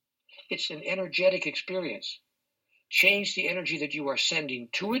 It's an energetic experience. Change the energy that you are sending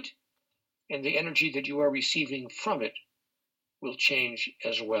to it, and the energy that you are receiving from it will change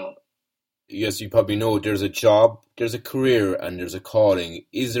as well. Yes, you probably know there's a job, there's a career, and there's a calling.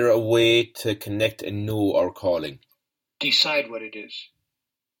 Is there a way to connect and know our calling? Decide what it is.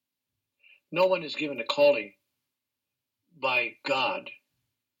 No one is given a calling by God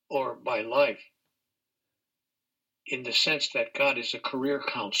or by life in the sense that God is a career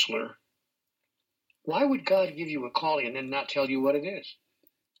counselor. Why would God give you a calling and then not tell you what it is?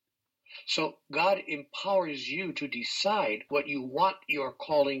 So God empowers you to decide what you want your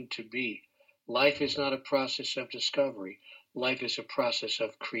calling to be. Life is not a process of discovery. Life is a process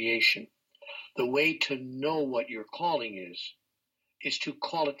of creation. The way to know what your calling is to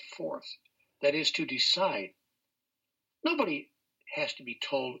call it forth. That is to decide. Nobody has to be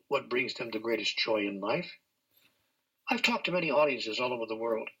told what brings them the greatest joy in life. I've talked to many audiences all over the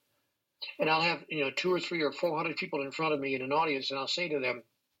world, and I'll have 200 or 300 or 400 people in front of me in an audience, and I'll say to them,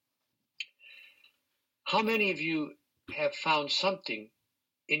 how many of you have found something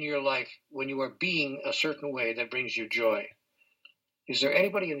in your life when you are being a certain way that brings you joy? Is there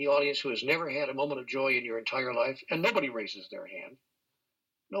anybody in the audience who has never had a moment of joy in your entire life? And nobody raises their hand.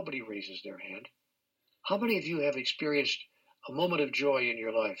 Nobody raises their hand. How many of you have experienced a moment of joy in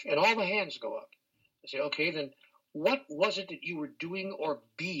your life? And all the hands go up. I say, okay, then what was it that you were doing or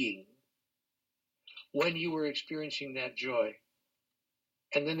being when you were experiencing that joy?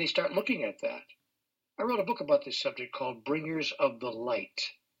 And then they start looking at that. I wrote a book about this subject called Bringers of the Light.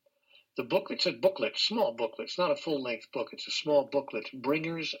 The book, it's a booklet, small booklet. It's not a full-length book. It's a small booklet,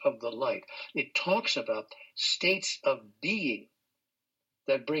 Bringers of the Light. It talks about states of being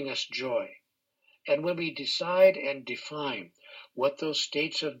that bring us joy. And when we decide and define what those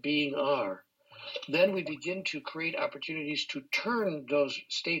states of being are, then we begin to create opportunities to turn those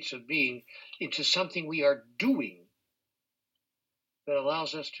states of being into something we are doing that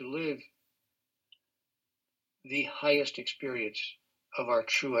allows us to live the highest experience of our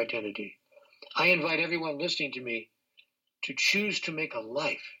true identity. I invite everyone listening to me to choose to make a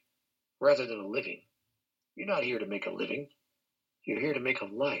life rather than a living. You're not here to make a living. You're here to make a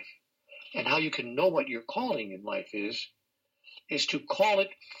life. And how you can know what your calling in life is to call it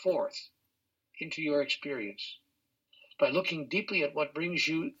forth into your experience by looking deeply at what brings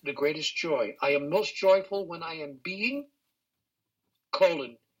you the greatest joy. I am most joyful when I am being,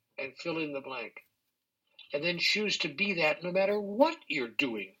 and fill in the blank. And then choose to be that no matter what you're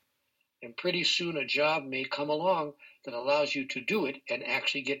doing. And pretty soon a job may come along that allows you to do it and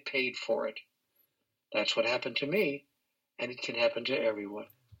actually get paid for it. That's what happened to me, and it can happen to everyone.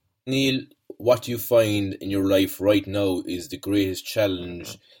 Neale, what do you find in your life right now is the greatest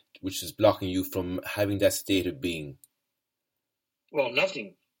challenge which is blocking you from having that state of being? Well,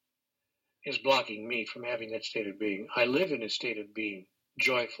 nothing is blocking me from having that state of being. I live in a state of being,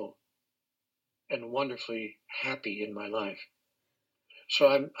 joyful and wonderfully happy in my life. So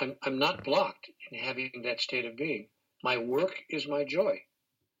I'm not blocked in having that state of being. My work is my joy.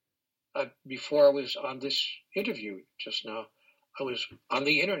 Before I was on this interview just now, I was on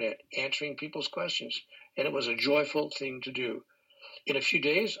the internet answering people's questions, and it was a joyful thing to do. In a few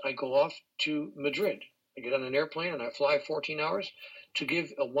days, I go off to Madrid. I get on an airplane and I fly 14 hours to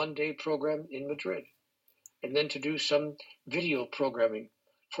give a one-day program in Madrid, and then to do some video programming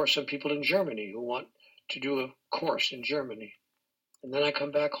for some people in Germany who want to do a course in Germany. And then I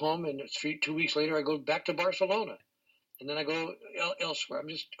come back home, and 2 weeks later, I go back to Barcelona. And then I go elsewhere.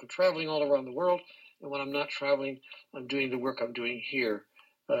 I'm traveling all around the world. And when I'm not traveling, I'm doing the work I'm doing here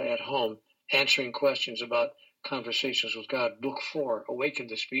at home, answering questions about Conversations with God. Book 4, Awaken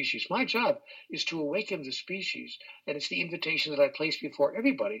the Species. My job is to awaken the species. And it's the invitation that I place before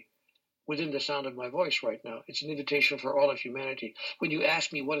everybody within the sound of my voice right now. It's an invitation for all of humanity. When you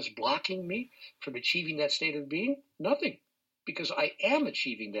ask me what is blocking me from achieving that state of being, nothing. Because I am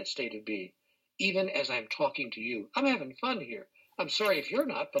achieving that state of being. even as I'm talking to you. I'm having fun here. I'm sorry if you're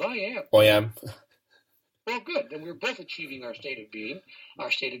not, but I am. I am. Well, good. Then we're both achieving our state of being.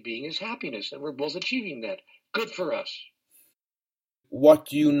 Our state of being is happiness, and we're both achieving that. Good for us. What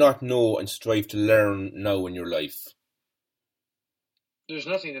do you not know and strive to learn now in your life? There's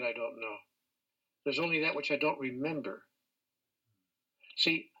nothing that I don't know. There's only that which I don't remember.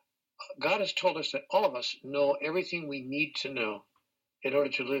 See, God has told us that all of us know everything we need to know in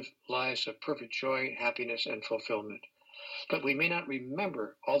order to live lives of perfect joy, happiness, and fulfillment. But we may not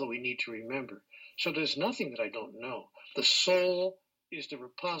remember all that we need to remember. So there's nothing that I don't know. The soul is the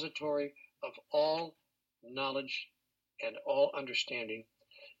repository of all knowledge and all understanding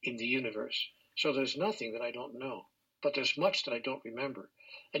in the universe. So there's nothing that I don't know. But there's much that I don't remember.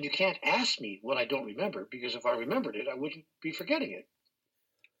 And you can't ask me what I don't remember, because if I remembered it, I wouldn't be forgetting it.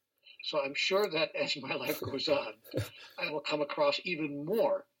 So I'm sure that as my life goes on, I will come across even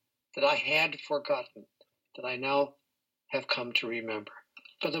more that I had forgotten, that I now have come to remember.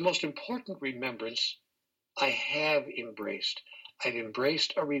 But the most important remembrance I have embraced. I've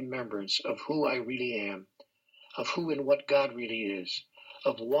embraced a remembrance of who I really am, of who and what God really is,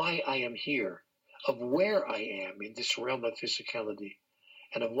 of why I am here, of where I am in this realm of physicality,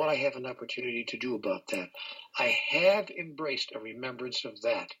 and of what I have an opportunity to do about that. I have embraced a remembrance of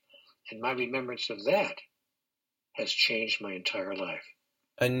that, and my remembrance of that has changed my entire life.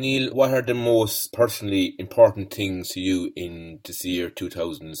 And Neale, what are the most personally important things to you in this year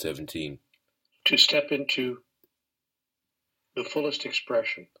 2017? To step into the fullest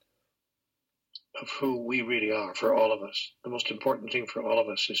expression of who we really are for all of us. The most important thing for all of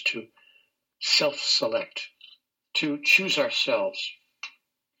us is to self-select, to choose ourselves,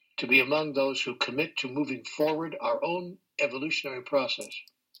 to be among those who commit to moving forward our own evolutionary process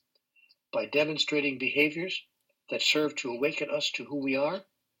by demonstrating behaviors that serve to awaken us to who we are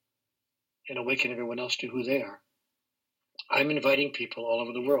and awaken everyone else to who they are. I'm inviting people all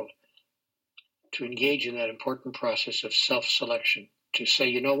over the world to engage in that important process of self-selection, to say,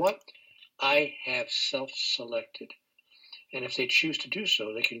 you know what? I have self-selected. And if they choose to do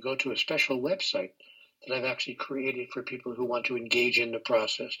so, they can go to a special website that I've actually created for people who want to engage in the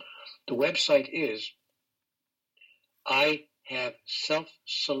process. The website is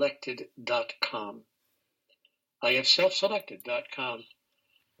ihaveselfselected.com. ihaveselfselected.com.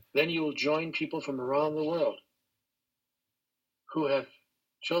 Then you will join people from around the world who have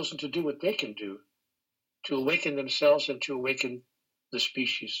chosen to do what they can do to awaken themselves and to awaken the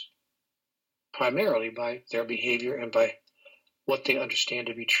species, primarily by their behavior and by what they understand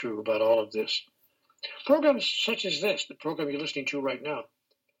to be true about all of this. Programs such as this, the program you're listening to right now,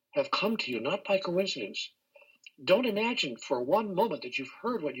 have come to you not by coincidence. Don't imagine for one moment that you've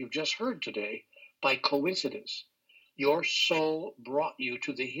heard what you've just heard today by coincidence. Your soul brought you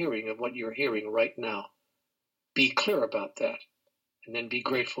to the hearing of what you're hearing right now. Be clear about that, and then be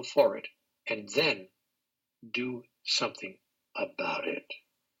grateful for it, and then do something about it.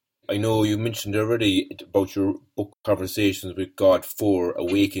 I know you mentioned already about your book Conversations with God for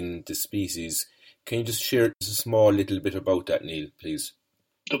Awaken the Species. Can you just share just a small little bit about that, Neale, please?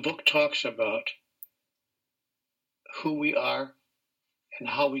 The book talks about who we are and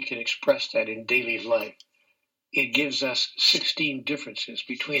how we can express that in daily life. It gives us 16 differences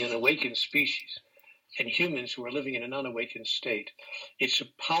between an awakened species and humans who are living in an unawakened state. It's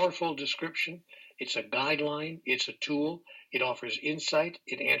a powerful description. It's a guideline. It's a tool. It offers insight.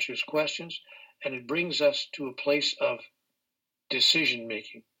 It answers questions. And it brings us to a place of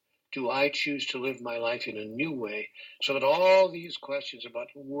decision-making. Do I choose to live my life in a new way so that all these questions about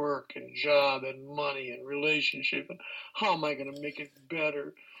work and job and money and relationship and how am I going to make it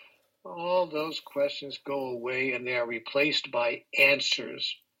better, all those questions go away and they are replaced by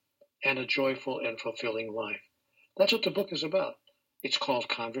answers and a joyful and fulfilling life. That's what the book is about. It's called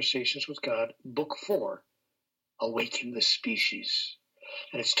Conversations with God, Book 4, Awaken the Species.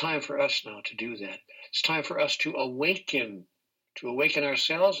 And it's time for us now to do that. It's time for us to awaken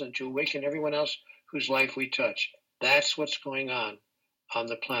ourselves and to awaken everyone else whose life we touch. That's what's going on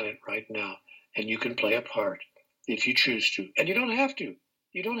the planet right now. And you can play a part if you choose to. And you don't have to.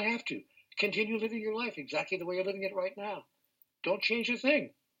 You don't have to. Continue living your life exactly the way you're living it right now. Don't change a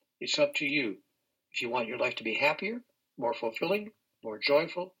thing. It's up to you. If you want your life to be happier, more fulfilling, more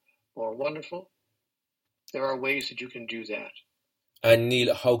joyful, more wonderful, there are ways that you can do that. And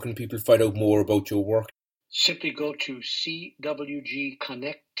Neale, how can people find out more about your work? Simply go to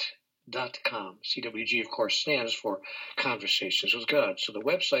cwgconnect.com. CWG, of course, stands for Conversations with God. So the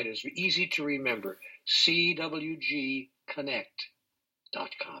website is easy to remember,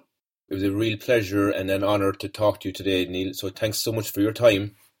 cwgconnect.com. It was a real pleasure and an honour to talk to you today, Neale. So thanks so much for your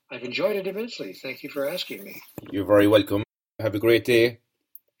time. I've enjoyed it immensely. Thank you for asking me. You're very welcome. Have a great day.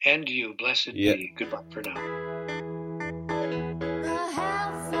 And you, blessed be. Goodbye for now.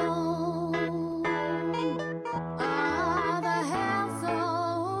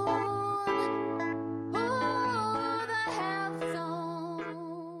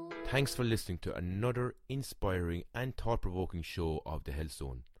 Thanks for listening to another inspiring and thought-provoking show of The Health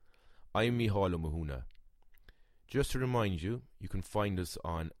Zone. I'm Micheál. Just to remind you, you can find us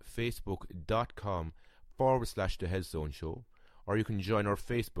on facebook.com/The Health Zone Show, or you can join our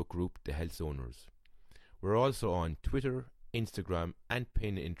Facebook group, The Health Zoners. We're also on Twitter, Instagram and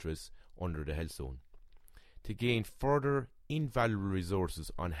Pinterest under The Health Zone. To gain further invaluable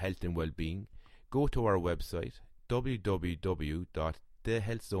resources on health and well-being, go to our website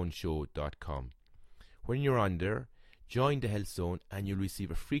www.thehealthzoneshow.com. When you're on there, join The Health Zone and you'll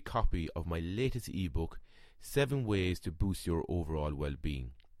receive a free copy of my latest ebook, 7 Ways to Boost Your Overall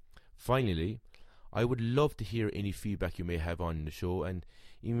Well-Being. Finally, I would love to hear any feedback you may have on the show, and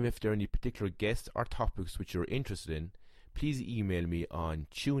even if there are any particular guests or topics which you're interested in, please email me on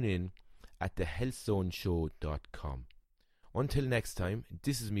tunein@thehealthzoneshow.com. Until next time,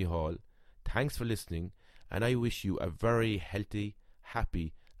 this is Micheál. Thanks for listening, and I wish you a very healthy,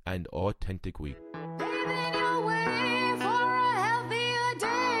 happy and authentic week.